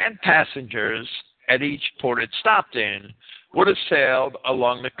and passengers at each port it stopped in, would have sailed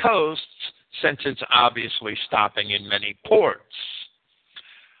along the coasts, since it's obviously stopping in many ports.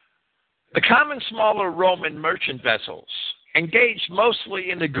 The common smaller Roman merchant vessels, engaged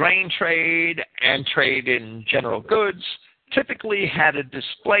mostly in the grain trade and trade in general goods, typically had a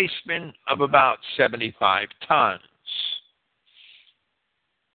displacement of about 75 tons.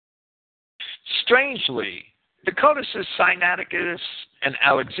 Strangely, the codices Sinaiticus and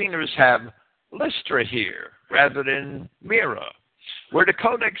Alexandrinus have Lystra here rather than Myra, where the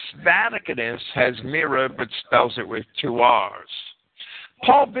Codex Vaticanus has Myra but spells it with two R's.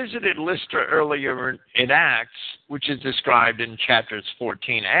 Paul visited Lystra earlier in Acts, which is described in chapters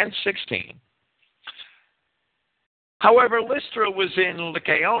 14 and 16. However, Lystra was in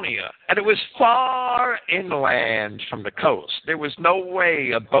Lycaonia, and it was far inland from the coast. There was no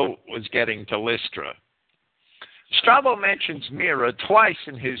way a boat was getting to Lystra. Strabo mentions Myra twice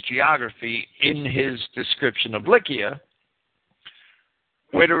in his geography in his description of Lycia,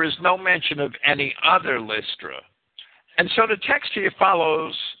 where there is no mention of any other Lystra. And so the text here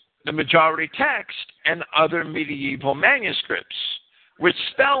follows the majority text and other medieval manuscripts, which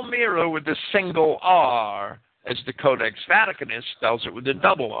spell Myra with a single R, as the Codex Vaticanus spells it with a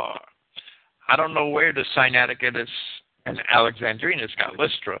double R. I don't know where the Sinaiticus and Alexandrinus got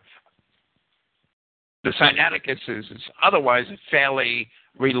Lystra. The Sinaiticus is otherwise a fairly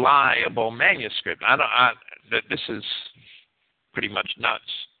reliable manuscript. This is pretty much nuts.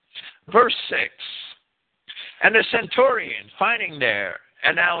 Verse 6, and the centurion, finding there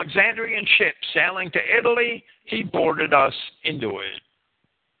an Alexandrian ship sailing to Italy, he boarded us into it.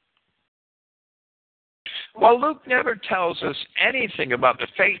 While Luke never tells us anything about the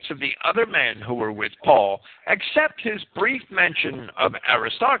fates of the other men who were with Paul, except his brief mention of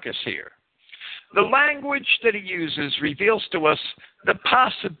Aristarchus here, the language that he uses reveals to us the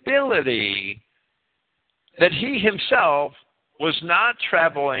possibility that he himself was not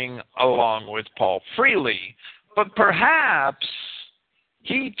traveling along with Paul freely, but perhaps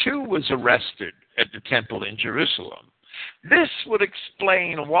he too was arrested at the temple in Jerusalem. This would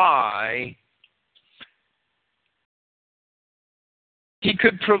explain why he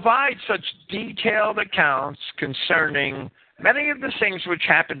could provide such detailed accounts concerning many of the things which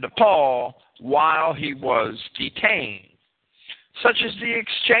happened to Paul while he was detained, such as the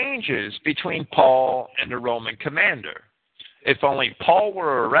exchanges between Paul and the Roman commander. If only Paul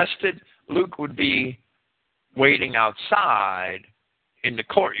were arrested, Luke would be waiting outside in the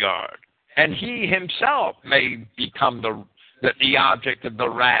courtyard, and he himself may become the object of the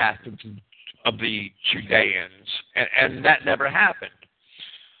wrath of the Judeans, and that never happened.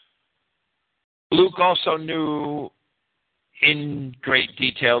 Luke also knew in great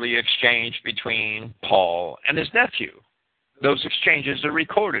detail the exchange between Paul and his nephew. Those exchanges are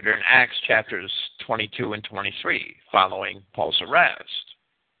recorded in Acts chapters 22 and 23, following Paul's arrest.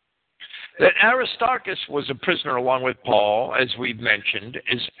 That Aristarchus was a prisoner along with Paul, as we've mentioned,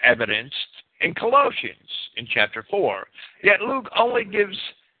 is evidenced in Colossians in chapter 4. Yet Luke only gives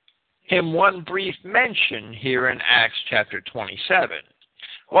him one brief mention here in Acts chapter 27.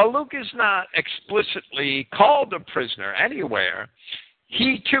 While Luke is not explicitly called a prisoner anywhere,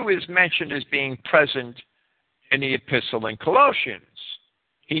 he too is mentioned as being present in the epistle in Colossians.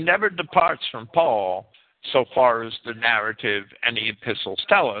 He never departs from Paul, so far as the narrative and the epistles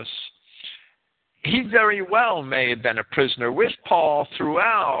tell us. He very well may have been a prisoner with Paul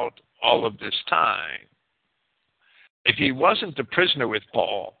throughout all of this time. If he wasn't a prisoner with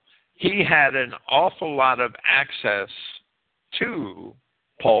Paul, he had an awful lot of access to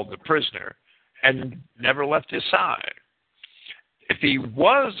Paul the prisoner, and never left his side. If he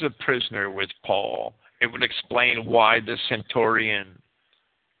was a prisoner with Paul, it would explain why the centurion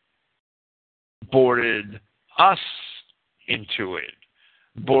boarded us into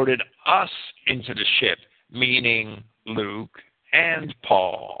the ship, meaning Luke and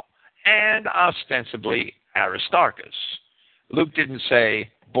Paul, and ostensibly Aristarchus. Luke didn't say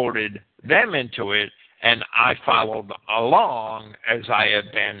boarded them into it, and I followed along as I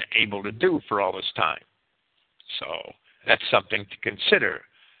had been able to do for all this time. So that's something to consider.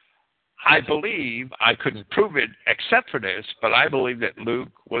 I believe, I couldn't prove it except for this, but I believe that Luke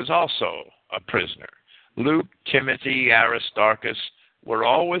was also a prisoner. Luke, Timothy, Aristarchus were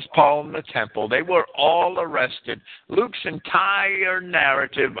all with Paul in the temple. They were all arrested. Luke's entire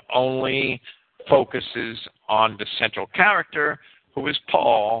narrative only focuses on the central character, who is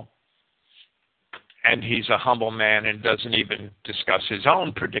Paul, and he's a humble man and doesn't even discuss his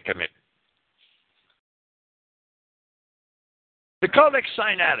own predicament. The Codex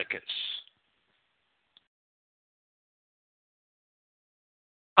Sinaiticus.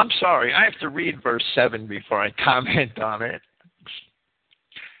 I'm sorry, I have to read verse 7 before I comment on it.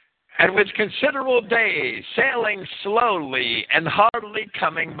 And with considerable days, sailing slowly and hardly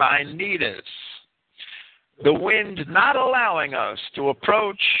coming by Cnidus, the wind not allowing us to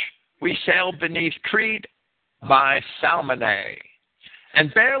approach, we sailed beneath Crete by Salmone,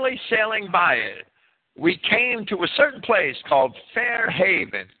 and barely sailing by it, we came to a certain place called Fair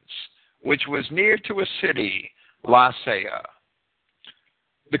Havens, which was near to a city, Lasea.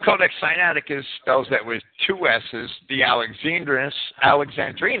 The Codex Sinaiticus spells that with two S's. The Alexandrinus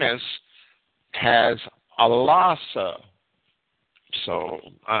has a Lhasa. So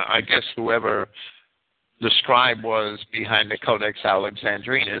I guess whoever the scribe was behind the Codex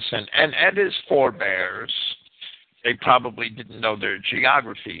Alexandrinus and his forebears, they probably didn't know their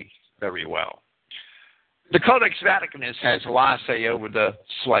geography very well. The Codex Vaticanus has Lasea with a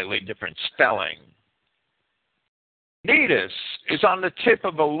slightly different spelling. Cnidus is on the tip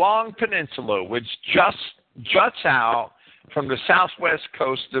of a long peninsula which just juts out from the southwest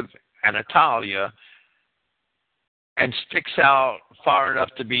coast of Anatolia and sticks out far enough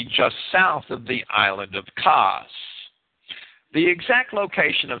to be just south of the island of Kos. The exact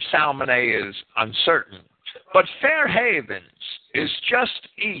location of Salmone is uncertain, but Fair Havens is just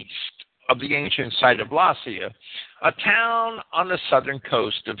east of the ancient site of Lasea, a town on the southern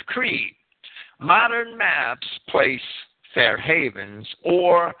coast of Crete. Modern maps place Fair Havens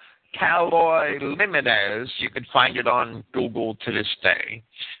or Kaloi Limites, you can find it on Google to this day,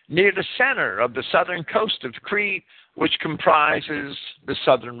 near the center of the southern coast of Crete, which comprises the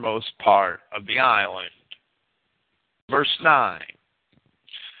southernmost part of the island. Verse 9.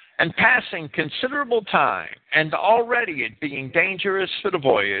 And passing considerable time, and already it being dangerous for the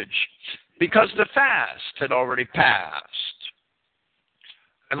voyage, because the fast had already passed.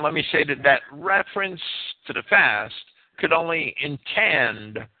 And let me say that reference to the fast could only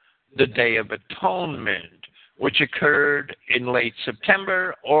intend the Day of Atonement, which occurred in late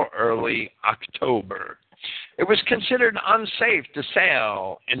September or early October. It was considered unsafe to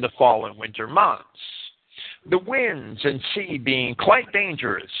sail in the fall and winter months, the winds and sea being quite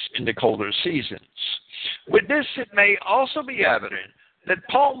dangerous in the colder seasons. With this, it may also be evident that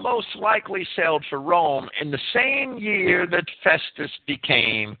Paul most likely sailed for Rome in the same year that Festus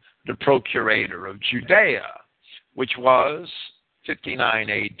became the procurator of Judea, which was 59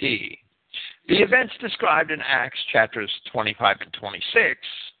 A.D. The events described in Acts chapters 25 and 26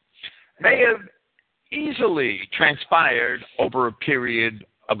 may have easily transpired over a period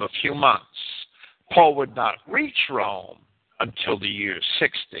of a few months. Paul would not reach Rome until the year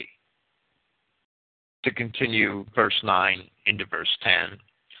 60. To continue verse 9 into verse 10,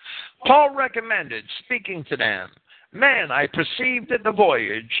 Paul recommended, speaking to them, Men, I perceive that the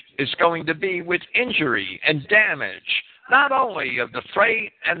voyage is going to be with injury and damage, not only of the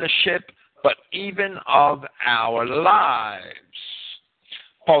freight and the ship, but even of our lives.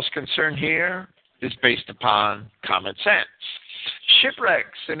 Paul's concern here is based upon common sense.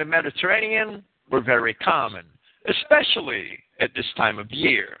 Shipwrecks in the Mediterranean were very common, especially at this time of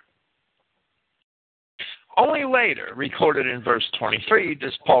year. Only later, recorded in verse 23,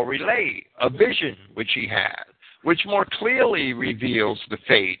 does Paul relate a vision which he had, which more clearly reveals the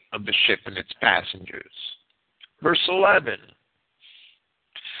fate of the ship and its passengers. Verse 11.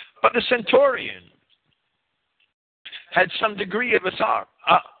 But the centurion had some degree of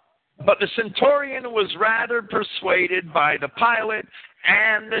but the centurion was rather persuaded by the pilot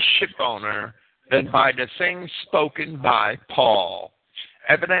and the shipowner than by the things spoken by Paul.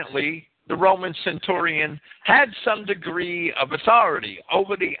 Evidently, the Roman centurion had some degree of authority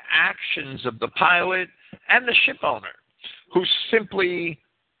over the actions of the pilot and the ship owner, who simply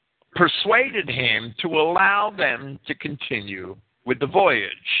persuaded him to allow them to continue with the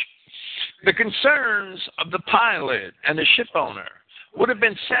voyage. The concerns of the pilot and the ship owner would have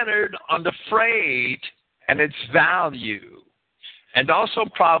been centered on the freight and its value, and also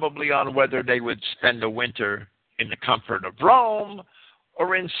probably on whether they would spend the winter in the comfort of Rome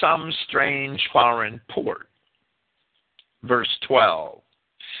or in some strange foreign port. Verse 12,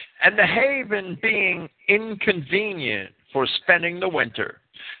 and the haven being inconvenient for spending the winter,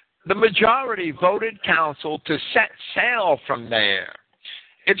 the majority voted council to set sail from there.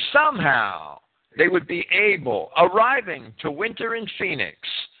 If somehow they would be able, arriving to winter in Phoenix,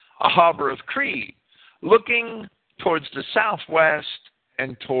 a harbor of Crete, looking towards the southwest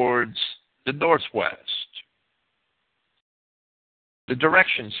and towards the northwest. The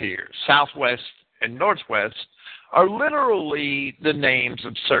directions here, southwest and northwest, are literally the names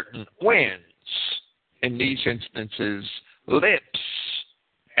of certain winds. In these instances, lips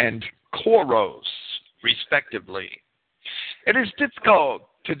and choros, respectively. It is difficult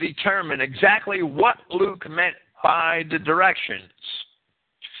to determine exactly what Luke meant by the directions,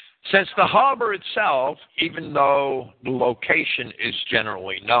 since the harbor itself, even though the location is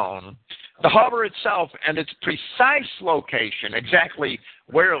generally known, the harbor itself and its precise location, exactly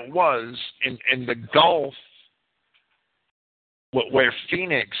where it was in the Gulf, where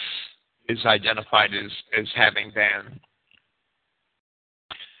Phoenix is identified as having been,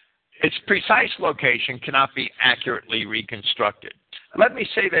 its precise location cannot be accurately reconstructed. Let me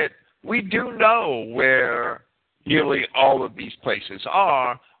say that we do know where nearly all of these places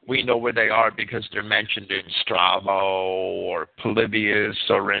are. We know where they are because they're mentioned in Strabo or Polybius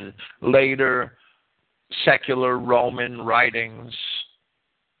or in later secular Roman writings.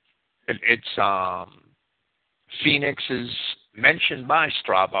 Phoenix is mentioned by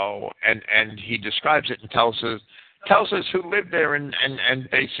Strabo, and he describes it and tells us who lived there and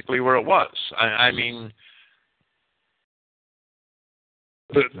basically where it was. I mean,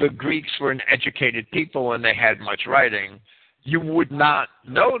 the Greeks were an educated people and they had much writing. You would not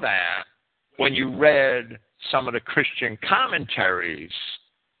know that when you read some of the Christian commentaries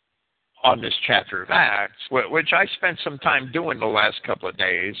on this chapter of Acts, which I spent some time doing the last couple of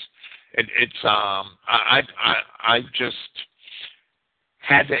days. I just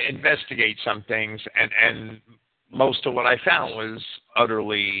had to investigate some things, and most of what I found was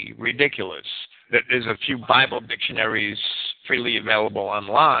utterly ridiculous. There's a few Bible dictionaries freely available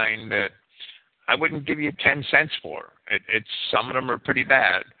online that I wouldn't give you 10 cents for. Some of them are pretty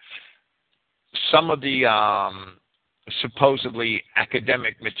bad. Some of the supposedly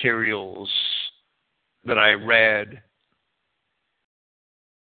academic materials that I read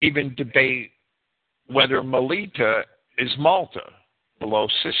even debate whether Melita is Malta, below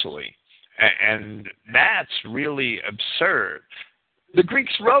Sicily. And that's really absurd. The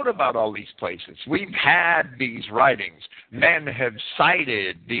Greeks wrote about all these places. We've had these writings. Men have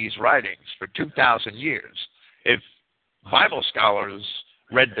cited these writings for 2,000 years. If Bible scholars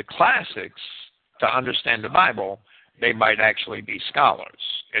read the classics to understand the Bible, they might actually be scholars.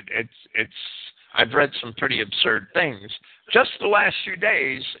 I've read some pretty absurd things just the last few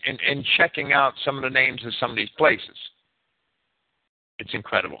days in checking out some of the names of some of these places. It's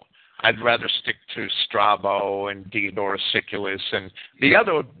incredible. I'd rather stick to Strabo and Diodorus Siculus and the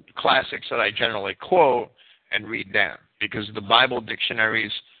other classics that I generally quote and read them, because the Bible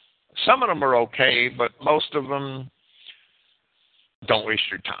dictionaries, some of them are okay, but most of them don't waste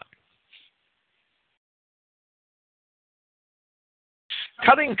your time.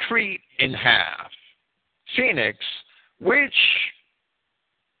 Cutting Crete in half. Phoenix, which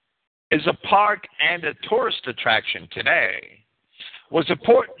is a park and a tourist attraction today, was a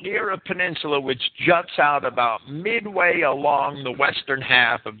port near a peninsula which juts out about midway along the western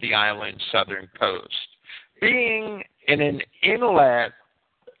half of the island's southern coast. Being in an inlet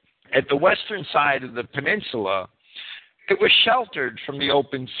at the western side of the peninsula, it was sheltered from the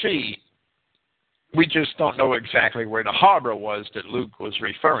open sea. We just don't know exactly where the harbor was that Luke was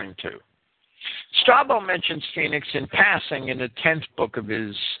referring to. Strabo mentions Phoenix in passing in the 10th book of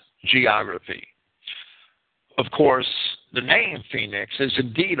his geography. Of course, the name Phoenix is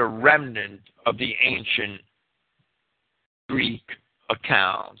indeed a remnant of the ancient Greek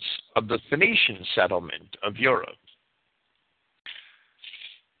accounts of the Phoenician settlement of Europe.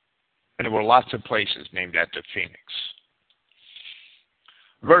 And there were lots of places named after Phoenix.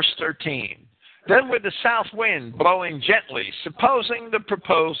 Verse 13. Then with the south wind blowing gently, supposing the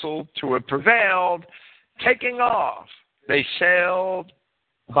proposal to have prevailed, taking off, they sailed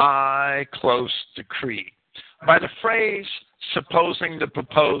by close decree. By the phrase, supposing the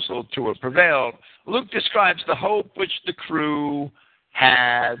proposal to have prevailed, Luke describes the hope which the crew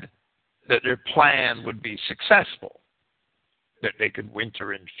had that their plan would be successful, that they could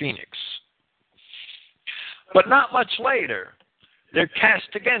winter in Phoenix. But not much later, there cast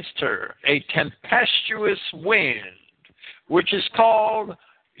against her a tempestuous wind, which is called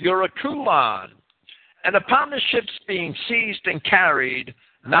Eurakulon, and upon the ships being seized and carried,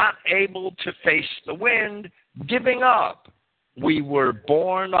 not able to face the wind, giving up, we were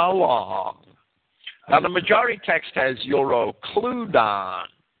borne along. Now the majority text has Eurocludon,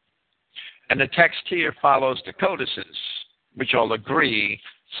 and the text here follows the codices, which all agree,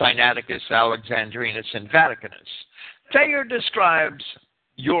 Sinaiticus, Alexandrinus, and Vaticanus. Thayer describes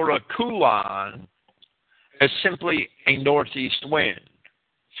Eurakulon as simply a northeast wind,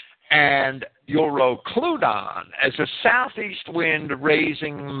 and Eurocludon as a southeast wind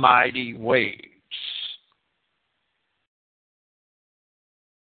raising mighty waves.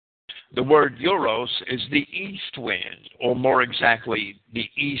 The word Euros is the east wind, or more exactly, the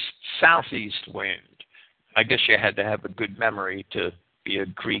east-southeast wind. I guess you had to have a good memory to be a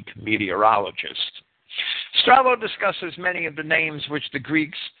Greek meteorologist. Strabo discusses many of the names which the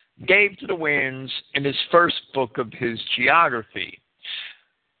Greeks gave to the winds in his first book of his geography.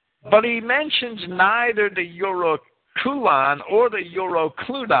 But he mentions neither the Eurakulon or the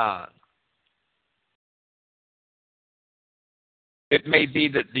Eurocludon. It may be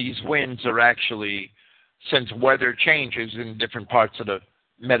that these winds are actually, since weather changes in different parts of the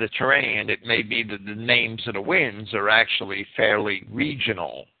Mediterranean, it may be that the names of the winds are actually fairly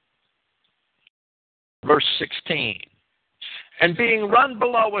regional. Verse 16, and being run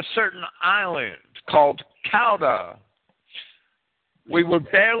below a certain island called Cauda, we were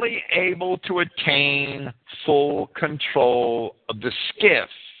barely able to attain full control of the skiff.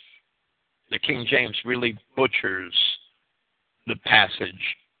 The King James really butchers the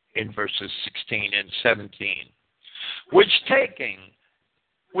passage in verses 16 and 17, which taking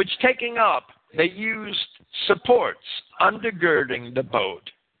up, they used supports undergirding the boat,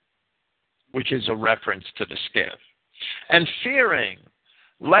 which is a reference to the skiff, and fearing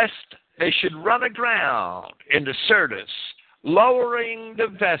lest they should run aground in the Syrtis, lowering the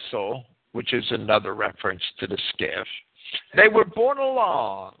vessel, which is another reference to the skiff, they were borne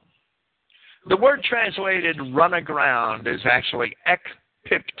along. The word translated run aground is actually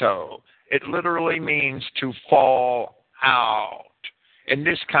ekpipto. It literally means to fall out. In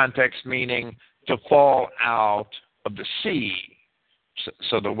this context, meaning to fall out of the sea.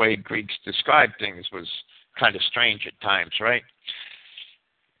 So the way Greeks described things was kind of strange at times, right?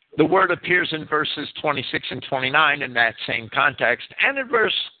 The word appears in verses 26 and 29 in that same context, and in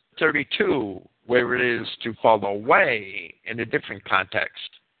verse 32, where it is to fall away in a different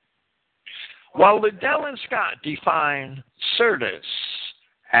context. While Liddell and Scott define Syrtis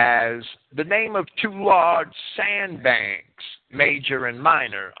as the name of two large sandbanks, major and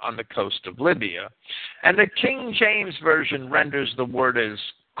minor, on the coast of Libya, and the King James Version renders the word as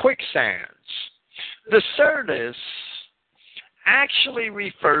quicksands, the Syrtis actually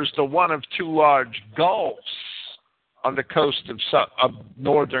refers to one of two large gulfs on the coast of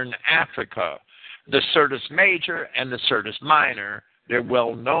northern Africa, the Syrtis Major and the Syrtis Minor. They're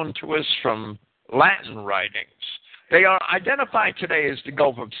well known to us from Latin writings. They are identified today as the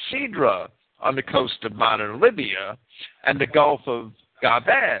Gulf of Sidra on the coast of modern Libya and the Gulf of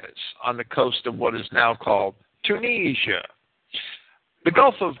Gabes on the coast of what is now called Tunisia. The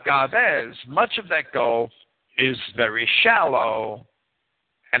Gulf of Gabes, much of that gulf is very shallow,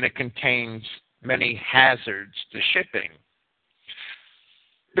 and it contains many hazards to shipping.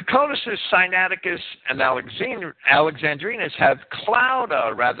 The codices Sinaiticus and Alexandrinus have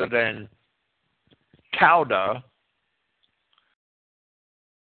Clauda rather than Cauda,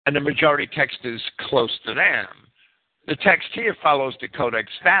 and the majority text is close to them. The text here follows the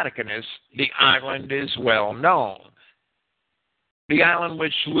Codex Vaticanus. The island is well known. The island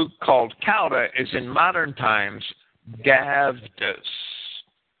which Luke called Cauda is in modern times Gavdus,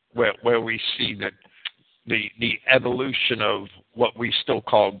 where we see that the evolution of what we still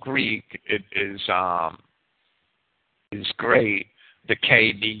call Greek is great. The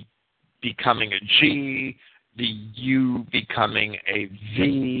K becoming a G, the U becoming a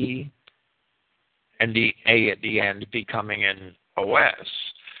V, and the A at the end becoming an OS.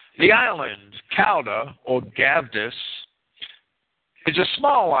 The island, Cauda, or Gavdus, is a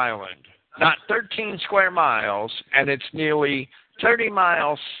small island, not 13 square miles, and it's nearly 30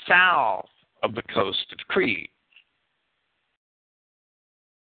 miles south of the coast of Crete.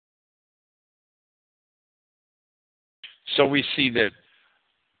 So we see that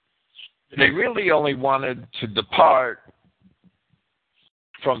They really only wanted to depart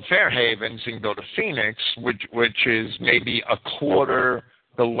from Fair Havens and go to Phoenix, which is maybe a quarter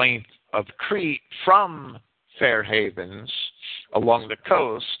the length of Crete from Fair Havens along the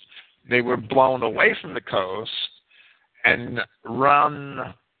coast. They were blown away from the coast and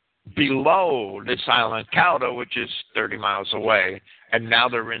run below this island Cauda, which is 30 miles away, and now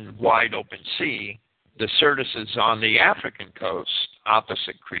they're in wide open sea. The Syrtis is on the African coast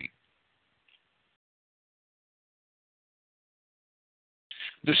opposite Crete.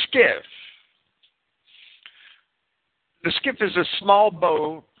 The skiff. The skiff is a small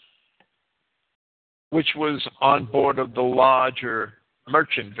boat which was on board of the larger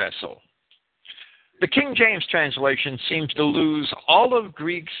merchant vessel. The King James translation seems to lose all of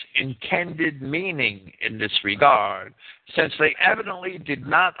Greek's intended meaning in this regard, since they evidently did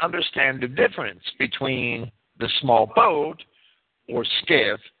not understand the difference between the small boat, or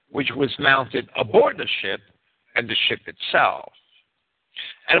skiff, which was mounted aboard the ship, and the ship itself.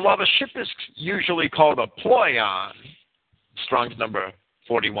 And while the ship is usually called a ploion, Strong's number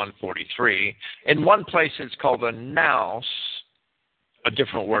 4143, in one place it's called a nous, a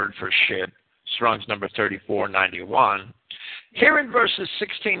different word for ship, Strong's number 3491. Here in verses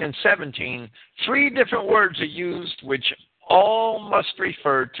 16 and 17, three different words are used which all must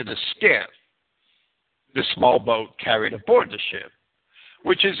refer to the skiff, the small boat carried aboard the ship,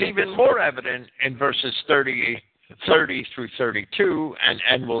 which is even more evident in verses 30 through 32,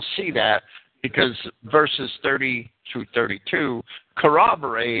 and we'll see that because verses 30 through 32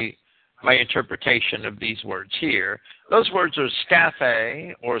 corroborate my interpretation of these words here. Those words are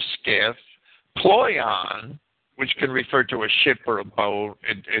scaphe, or skiff, ploion, which can refer to a ship or a boat.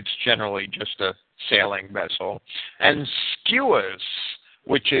 It's generally just a sailing vessel, and skuas,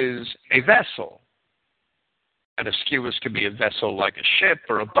 which is a vessel. And a skuas could be a vessel like a ship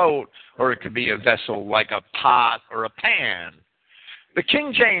or a boat, or it could be a vessel like a pot or a pan. The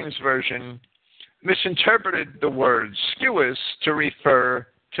King James Version misinterpreted the word skuas to refer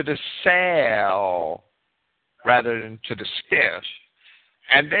to the sail rather than to the skiff.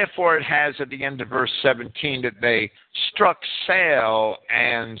 And therefore it has at the end of verse 17 that they struck sail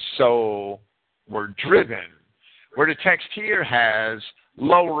and so were driven, where the text here has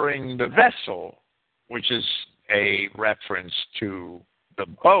lowering the vessel, which is a reference to the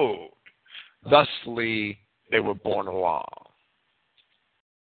boat. Thusly, they were borne along.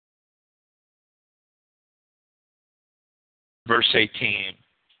 Verse 18.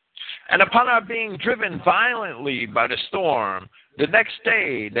 And upon our being driven violently by the storm, the next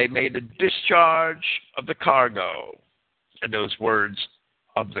day they made a discharge of the cargo. And those words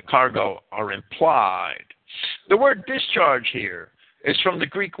of the cargo are implied. The word discharge here is from the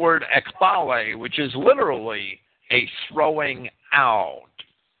Greek word ekbale, which is literally a throwing out,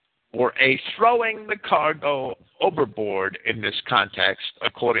 or a throwing the cargo overboard in this context,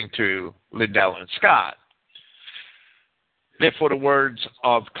 according to Liddell and Scott. Therefore, the words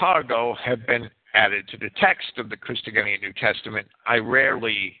of cargo have been added to the text of the Christogenea New Testament. I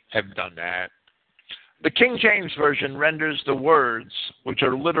rarely have done that. The King James Version renders the words, which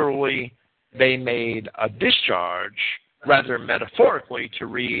are literally, they made a discharge, rather metaphorically to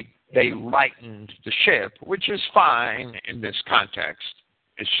read, they lightened the ship, which is fine in this context.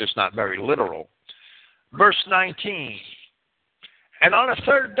 It's just not very literal. Verse 19, and on a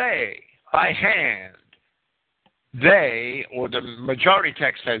third day, by hand, they, or the majority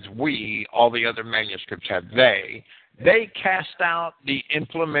text has we, all the other manuscripts have they cast out the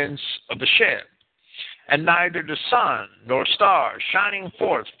implements of the ship, and neither the sun nor stars shining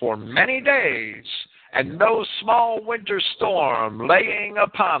forth for many days, and no small winter storm laying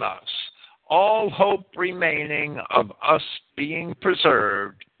upon us, all hope remaining of us being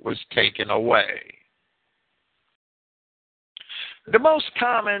preserved was taken away. The most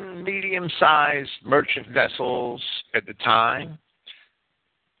common medium-sized merchant vessels at the time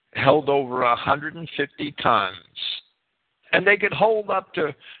held over 150 tons, and they could hold up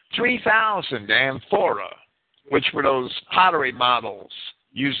to 3,000 amphora, which were those pottery models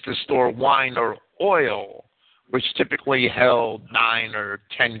used to store wine or oil, which typically held 9 or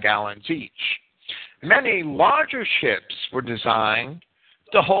 10 gallons each. Many larger ships were designed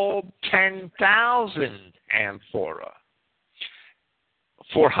to hold 10,000 amphora,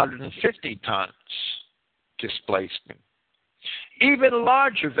 450 tons displacement. Even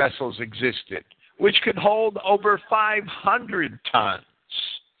larger vessels existed, which could hold over 500 tons.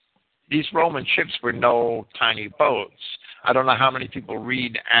 These Roman ships were no tiny boats. I don't know how many people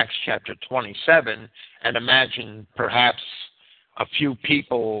read Acts chapter 27 and imagine perhaps a few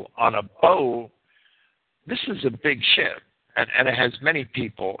people on a boat. This is a big ship. and it has many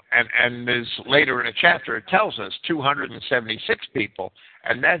people, and there's later in a chapter it tells us 276 people,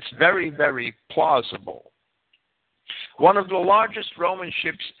 and that's very, very plausible. One of the largest Roman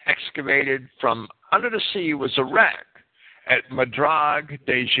ships excavated from under the sea was a wreck at Madrague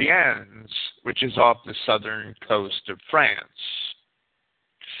des Giens, which is off the southern coast of France,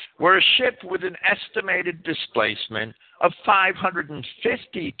 where a ship with an estimated displacement of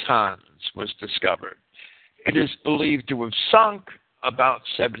 550 tons was discovered. It is believed to have sunk about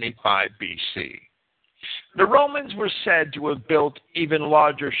 75 BC. The Romans were said to have built even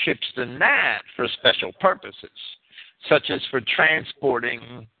larger ships than that for special purposes, such as for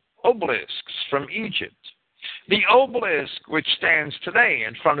transporting obelisks from Egypt. The obelisk, which stands today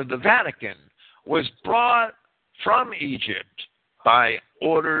in front of the Vatican, was brought from Egypt by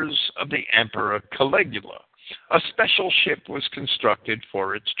orders of the Emperor Caligula. A special ship was constructed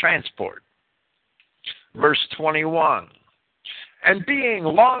for its transport. Verse 21, and being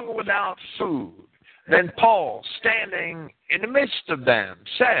long without food, then Paul, standing in the midst of them,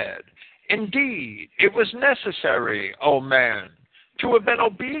 said, indeed, it was necessary, O men, to have been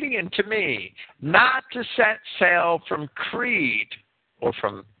obedient to me, not to set sail from Crete, or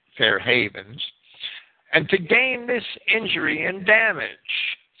from fair havens, and to gain this injury and damage.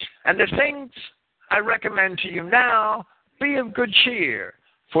 And the things I recommend to you now, be of good cheer,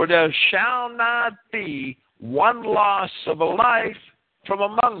 for there shall not be one loss of a life from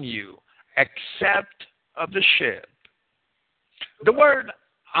among you, except of the ship. The word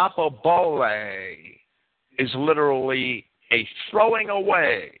apobole is literally a throwing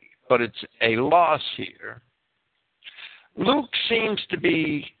away, but it's a loss here. Luke seems to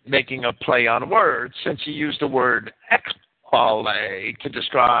be making a play on words, since he used the word ekbale to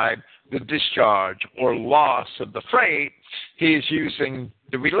describe the discharge or loss of the freight. He is using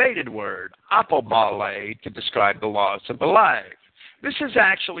the related word apobale to describe the loss of the life. This is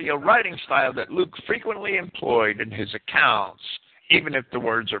actually a writing style that Luke frequently employed in his accounts, even if the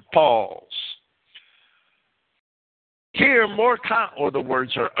words are Paul's. Here, or the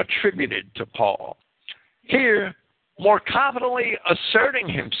words are attributed to Paul. Here, more confidently asserting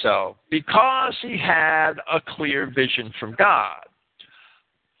himself because he had a clear vision from God.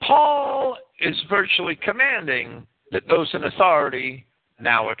 Paul is virtually commanding that those in authority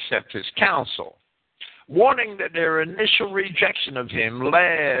now accept his counsel, warning that their initial rejection of him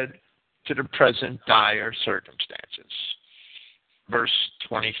led to the present dire circumstances. Verse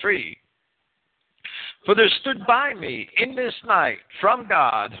 23, for there stood by me in this night from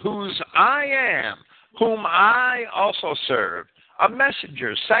God, whose I am, whom I also serve, a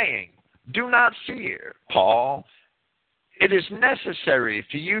messenger saying, do not fear, Paul. It is necessary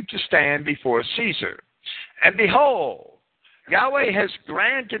for you to stand before Caesar. And behold, Yahweh has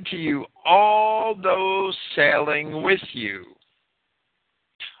granted to you all those sailing with you.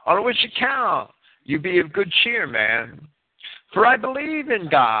 On which account you be of good cheer, man. For I believe in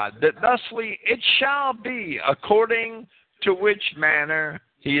God, that thusly it shall be according to which manner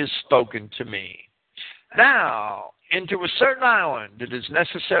he has spoken to me. Now, into a certain island it is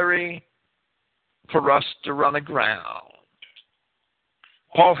necessary for us to run aground.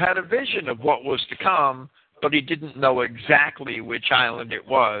 Paul had a vision of what was to come, but he didn't know exactly which island it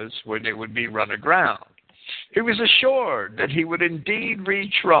was where they would be run aground. He was assured that he would indeed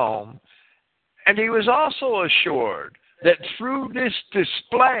reach Rome, and he was also assured that through this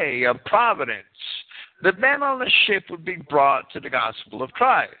display of providence, the men on the ship would be brought to the gospel of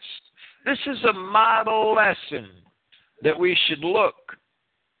Christ. This is a model lesson that we should look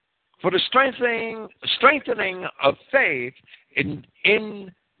for the strengthening of faith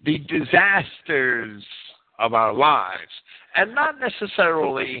in the disasters of our lives, and not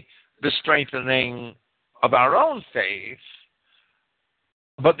necessarily the strengthening of our own faith,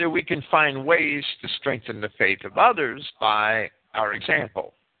 but that we can find ways to strengthen the faith of others by our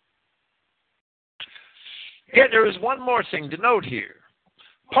example. Yet there is one more thing to note here.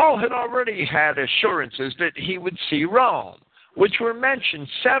 Paul had already had assurances that he would see Rome, which were mentioned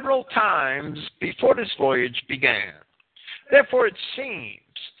several times before this voyage began. Therefore, it seems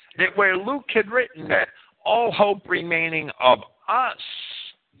that where Luke had written that all hope remaining of us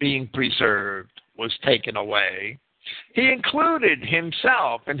being preserved was taken away, he included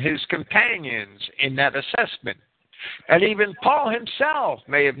himself and his companions in that assessment. And even Paul himself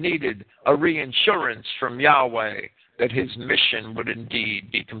may have needed a reassurance from Yahweh that his mission would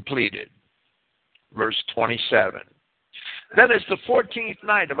indeed be completed. Verse 27. Then as the 14th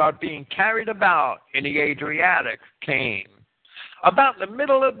night of our being carried about in the Adriatic came, about the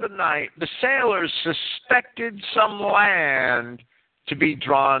middle of the night, the sailors suspected some land to be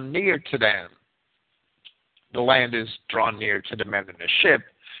drawn near to them. the land is drawn near to the men in the ship.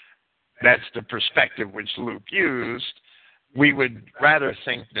 That's the perspective which Luke used. We would rather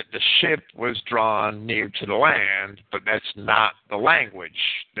think that the ship was drawn near to the land, but that's not the language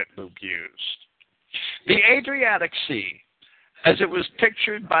that Luke used. The Adriatic Sea, as it was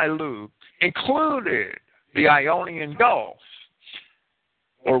pictured by Luke, included the Ionian Gulf,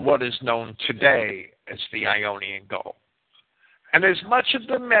 or what is known today as the Ionian Gulf, and as much of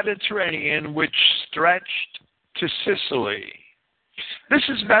the Mediterranean which stretched to Sicily. This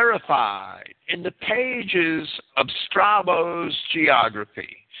is verified in the pages of Strabo's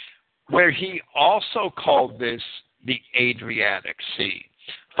geography, where he also called this the Adriatic Sea.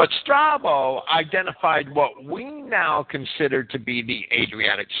 But Strabo identified what we now consider to be the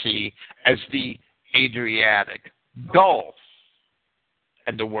Adriatic Sea as the Adriatic Gulf.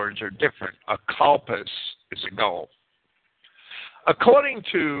 And the words are different. A culpus is a gulf. According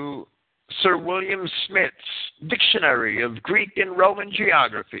to Sir William Smith's Dictionary of Greek and Roman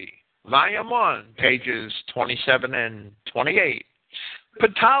Geography, Volume 1, pages 27 and 28,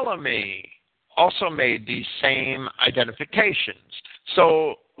 Ptolemy also made these same identifications.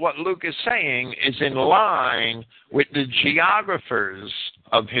 So what Luke is saying is in line with the geographers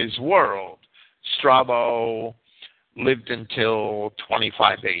of his world. Strabo lived until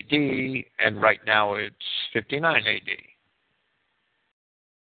 25 AD, and right now it's 59 AD.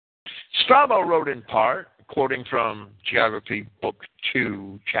 Strabo wrote in part, quoting from Geography Book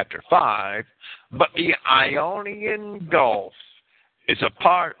 2, Chapter 5, but the Ionian Gulf is a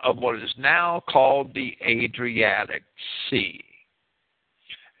part of what is now called the Adriatic Sea.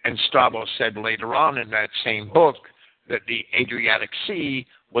 And Strabo said later on in that same book that the Adriatic Sea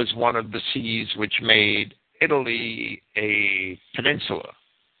was one of the seas which made Italy a peninsula.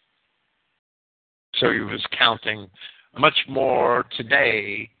 So he was counting much more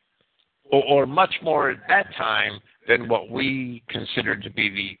today, or much more at that time, than what we consider to be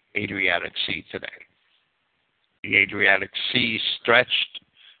the Adriatic Sea today. The Adriatic Sea stretched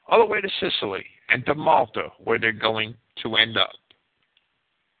all the way to Sicily and to Malta, where they're going to end up.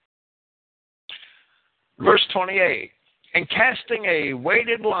 Verse 28, and casting a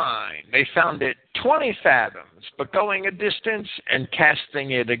weighted line, they found it 20 fathoms, but going a distance and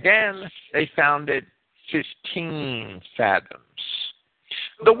casting it again, they found it 15 fathoms.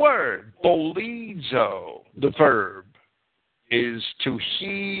 The word bolizo, the verb, is to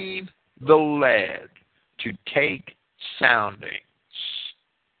heave the lead, to take soundings,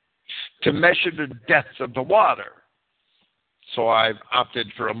 to measure the depth of the water. So I've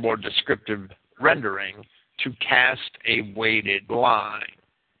opted for a more descriptive rendering, to cast a weighted line,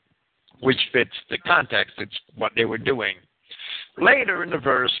 which fits the context. It's what they were doing. Later in the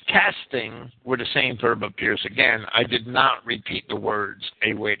verse, casting, where the same verb appears again, I did not repeat the words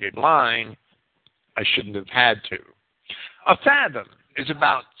a weighted line. I shouldn't have had to. A fathom is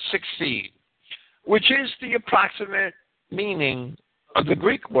about 6 feet, which is the approximate meaning of the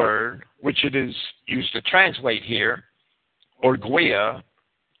Greek word, which it is used to translate here, orguia,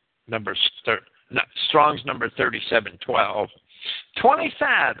 Strong's number 3712. 20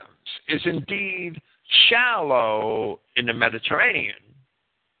 fathoms is indeed shallow in the Mediterranean,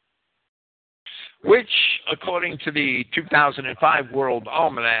 which, according to the 2005 World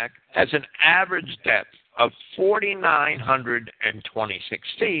Almanac, has an average depth of 4,926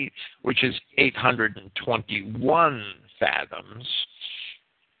 feet, which is 821 fathoms.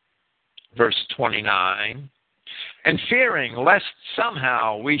 Verse 29, and fearing lest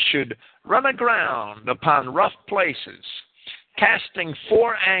somehow we should run aground upon rough places, casting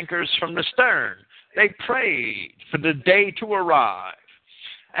 4 anchors from the stern, they prayed for the day to arrive.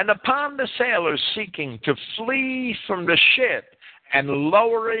 And upon the sailors seeking to flee from the ship and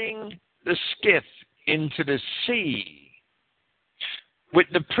lowering the skiff into the sea, with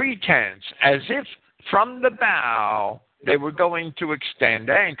the pretense as if from the bow they were going to extend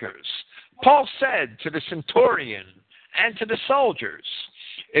anchors, Paul said to the centurion and to the soldiers,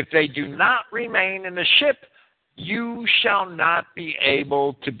 if they do not remain in the ship, you shall not be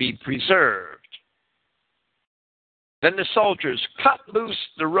able to be preserved. Then the soldiers cut loose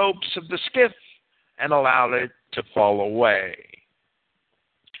the ropes of the skiff and allowed it to fall away.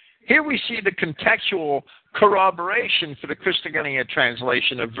 Here we see the contextual corroboration for the Christogenea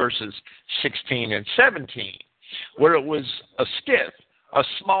translation of verses 16 and 17, where it was a skiff, a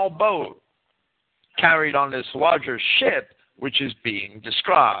small boat, carried on this larger ship which is being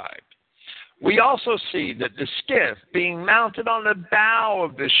described. We also see that the skiff being mounted on the bow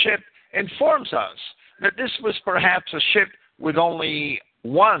of the ship informs us that this was perhaps a ship with only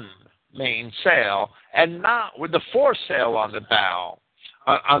one mainsail and not with the foresail on the bow,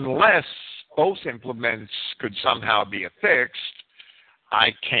 unless both implements could somehow be affixed,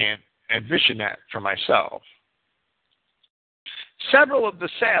 I can't envision that for myself. Several of the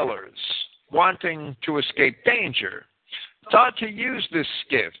sailors, wanting to escape danger, thought to use this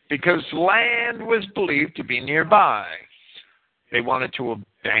skiff because land was believed to be nearby. They wanted to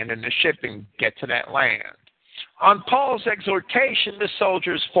abandon the ship and get to that land. On Paul's exhortation, the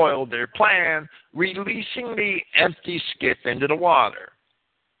soldiers foiled their plan, releasing the empty skiff into the water.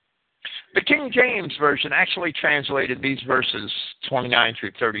 The King James Version actually translated these verses 29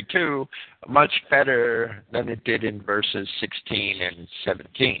 through 32 much better than it did in verses 16 and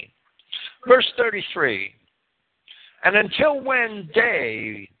 17. Verse 33, and until when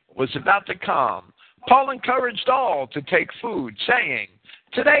day was about to come, Paul encouraged all to take food, saying,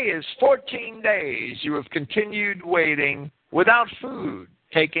 today is 14 days you have continued waiting without food,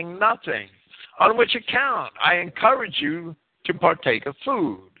 taking nothing, on which account I encourage you to partake of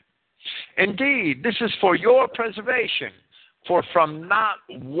food. Indeed, this is for your preservation, for from not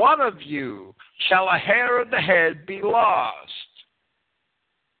one of you shall a hair of the head be lost.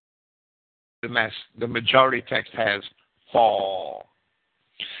 The majority text has fall.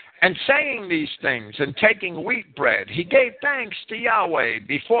 And saying these things and taking wheat bread, he gave thanks to Yahweh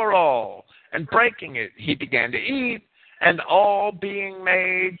before all, and breaking it, he began to eat, and all being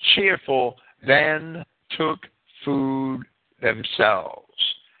made cheerful, then took food themselves.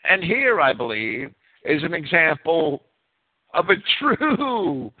 And here, I believe, is an example of a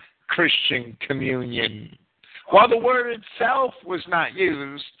true Christian communion. While the word itself was not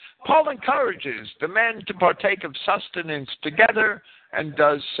used, Paul encourages the men to partake of sustenance together and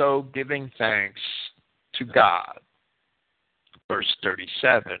does so giving thanks to God. Verse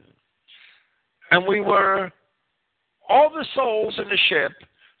 37. And we were, all the souls in the ship,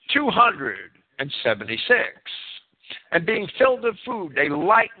 276. And being filled with food, they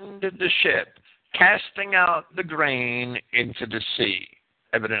lightened the ship, casting out the grain into the sea.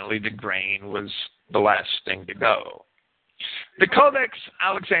 Evidently, the grain was the last thing to go. The Codex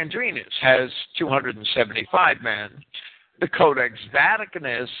Alexandrinus has 275 men. The Codex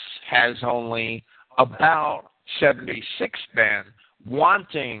Vaticanus has only about 76 men,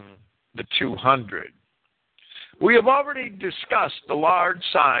 wanting the 200. We have already discussed the large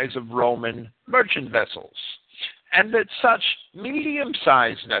size of Roman merchant vessels, and that such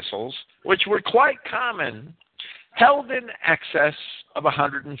medium-sized vessels, which were quite common, held in excess of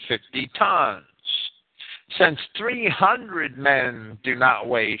 150 tons. Since 300 men do not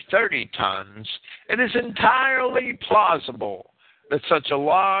weigh 30 tons, it is entirely plausible that such a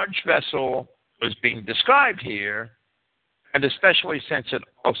large vessel was being described here, and especially since it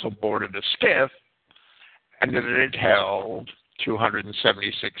also boarded a skiff, and that it held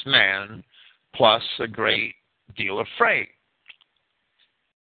 276 men, plus a great deal of freight.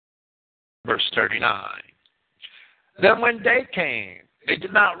 Verse 39. Then when day came, they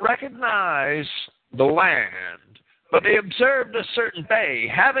did not recognize the land, but they observed a certain bay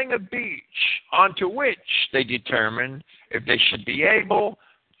having a beach, onto which they determined if they should be able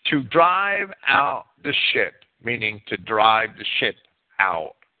to drive out the ship, meaning to drive the ship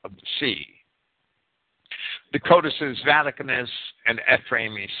out of the sea. The Codices Vaticanus and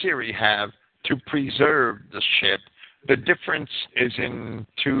Ephraemi Syri have to preserve the ship. The difference is in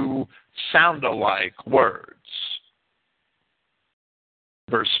two sound-alike words.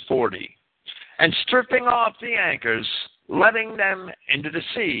 Verse 40. And stripping off the anchors, letting them into the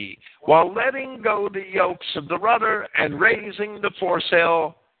sea, while letting go the yokes of the rudder and raising the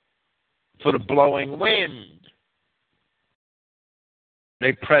foresail for the blowing wind.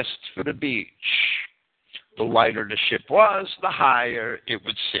 They pressed for the beach. The lighter the ship was, the higher it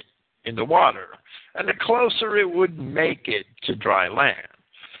would sit in the water, and the closer it would make it to dry land.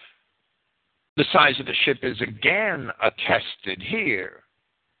 The size of the ship is again attested here.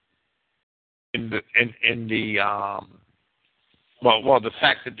 The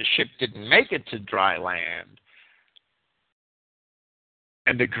fact that the ship didn't make it to dry land,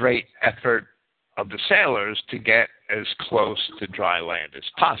 and the great effort of the sailors to get as close to dry land as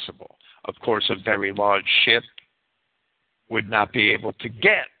possible. Of course, a very large ship would not be able to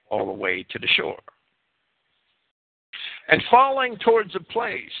get all the way to the shore. And falling towards a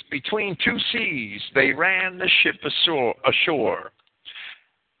place between two seas, they ran the ship ashore.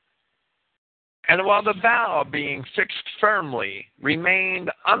 And while the bow, being fixed firmly, remained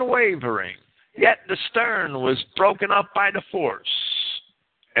unwavering, yet the stern was broken up by the force.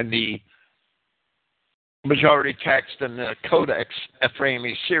 And the majority text and the Codex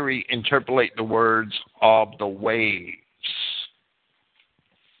Ephraemi Syri interpolate the words of the waves.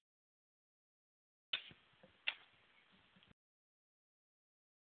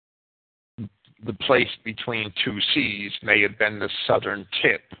 the place between two seas may have been the southern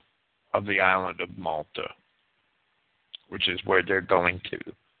tip of the island of Malta, which is where they're going to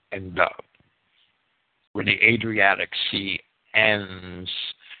end up, where the Adriatic Sea ends.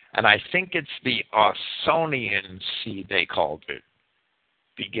 And I think it's the Ausonian Sea, they called it,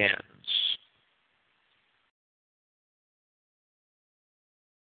 begins.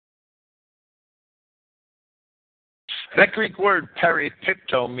 That Greek word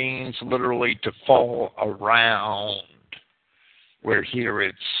peripipto means literally to fall around, where here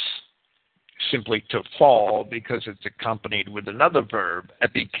it's simply to fall because it's accompanied with another verb,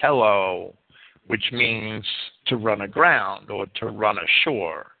 epikelo, which means to run aground or to run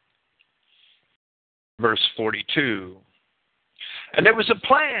ashore. Verse 42. And there was a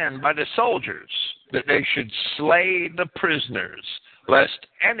plan by the soldiers that they should slay the prisoners, lest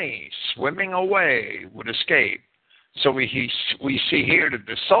any swimming away would escape. So we see here that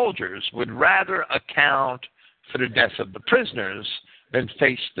the soldiers would rather account for the death of the prisoners than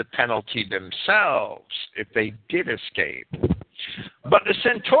face the penalty themselves if they did escape. But the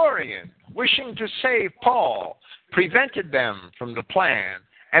centurion, wishing to save Paul, prevented them from the plan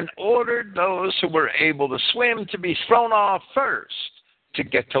and ordered those who were able to swim to be thrown off first to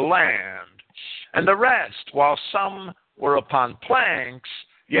get to land, and the rest, while some were upon planks,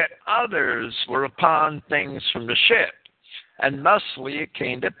 yet others were upon things from the ship. And thusly it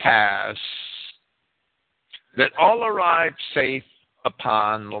came to pass that all arrived safe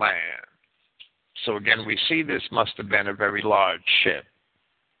upon land. So again, we see this must have been a very large ship.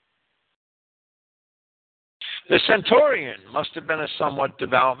 The centurion must have been a somewhat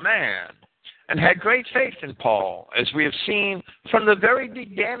devout man and had great faith in Paul, as we have seen from the very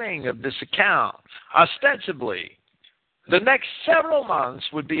beginning of this account. Ostensibly, the next several months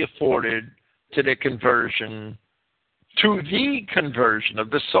would be afforded to the conversion of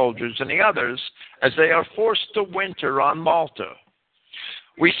the soldiers and the others as they are forced to winter on Malta.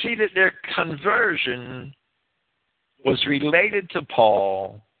 We see that their conversion was related to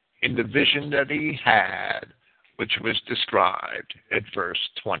Paul in the vision that he had, which was described at verse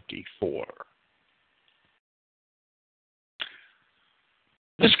 24.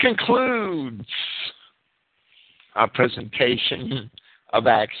 This concludes our presentation of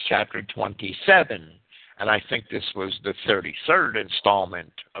Acts chapter 27, and I think this was the 33rd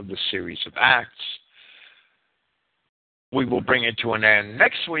installment of the series of Acts. We will bring it to an end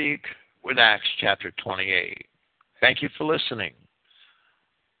next week with Acts chapter 28. Thank you for listening.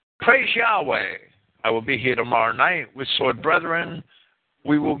 Praise Yahweh. I will be here tomorrow night with Sword Brethren.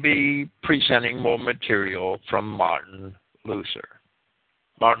 We will be presenting more material from Martin Luther.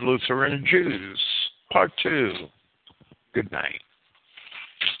 Martin Luther and the Jews, Part 2. Good night.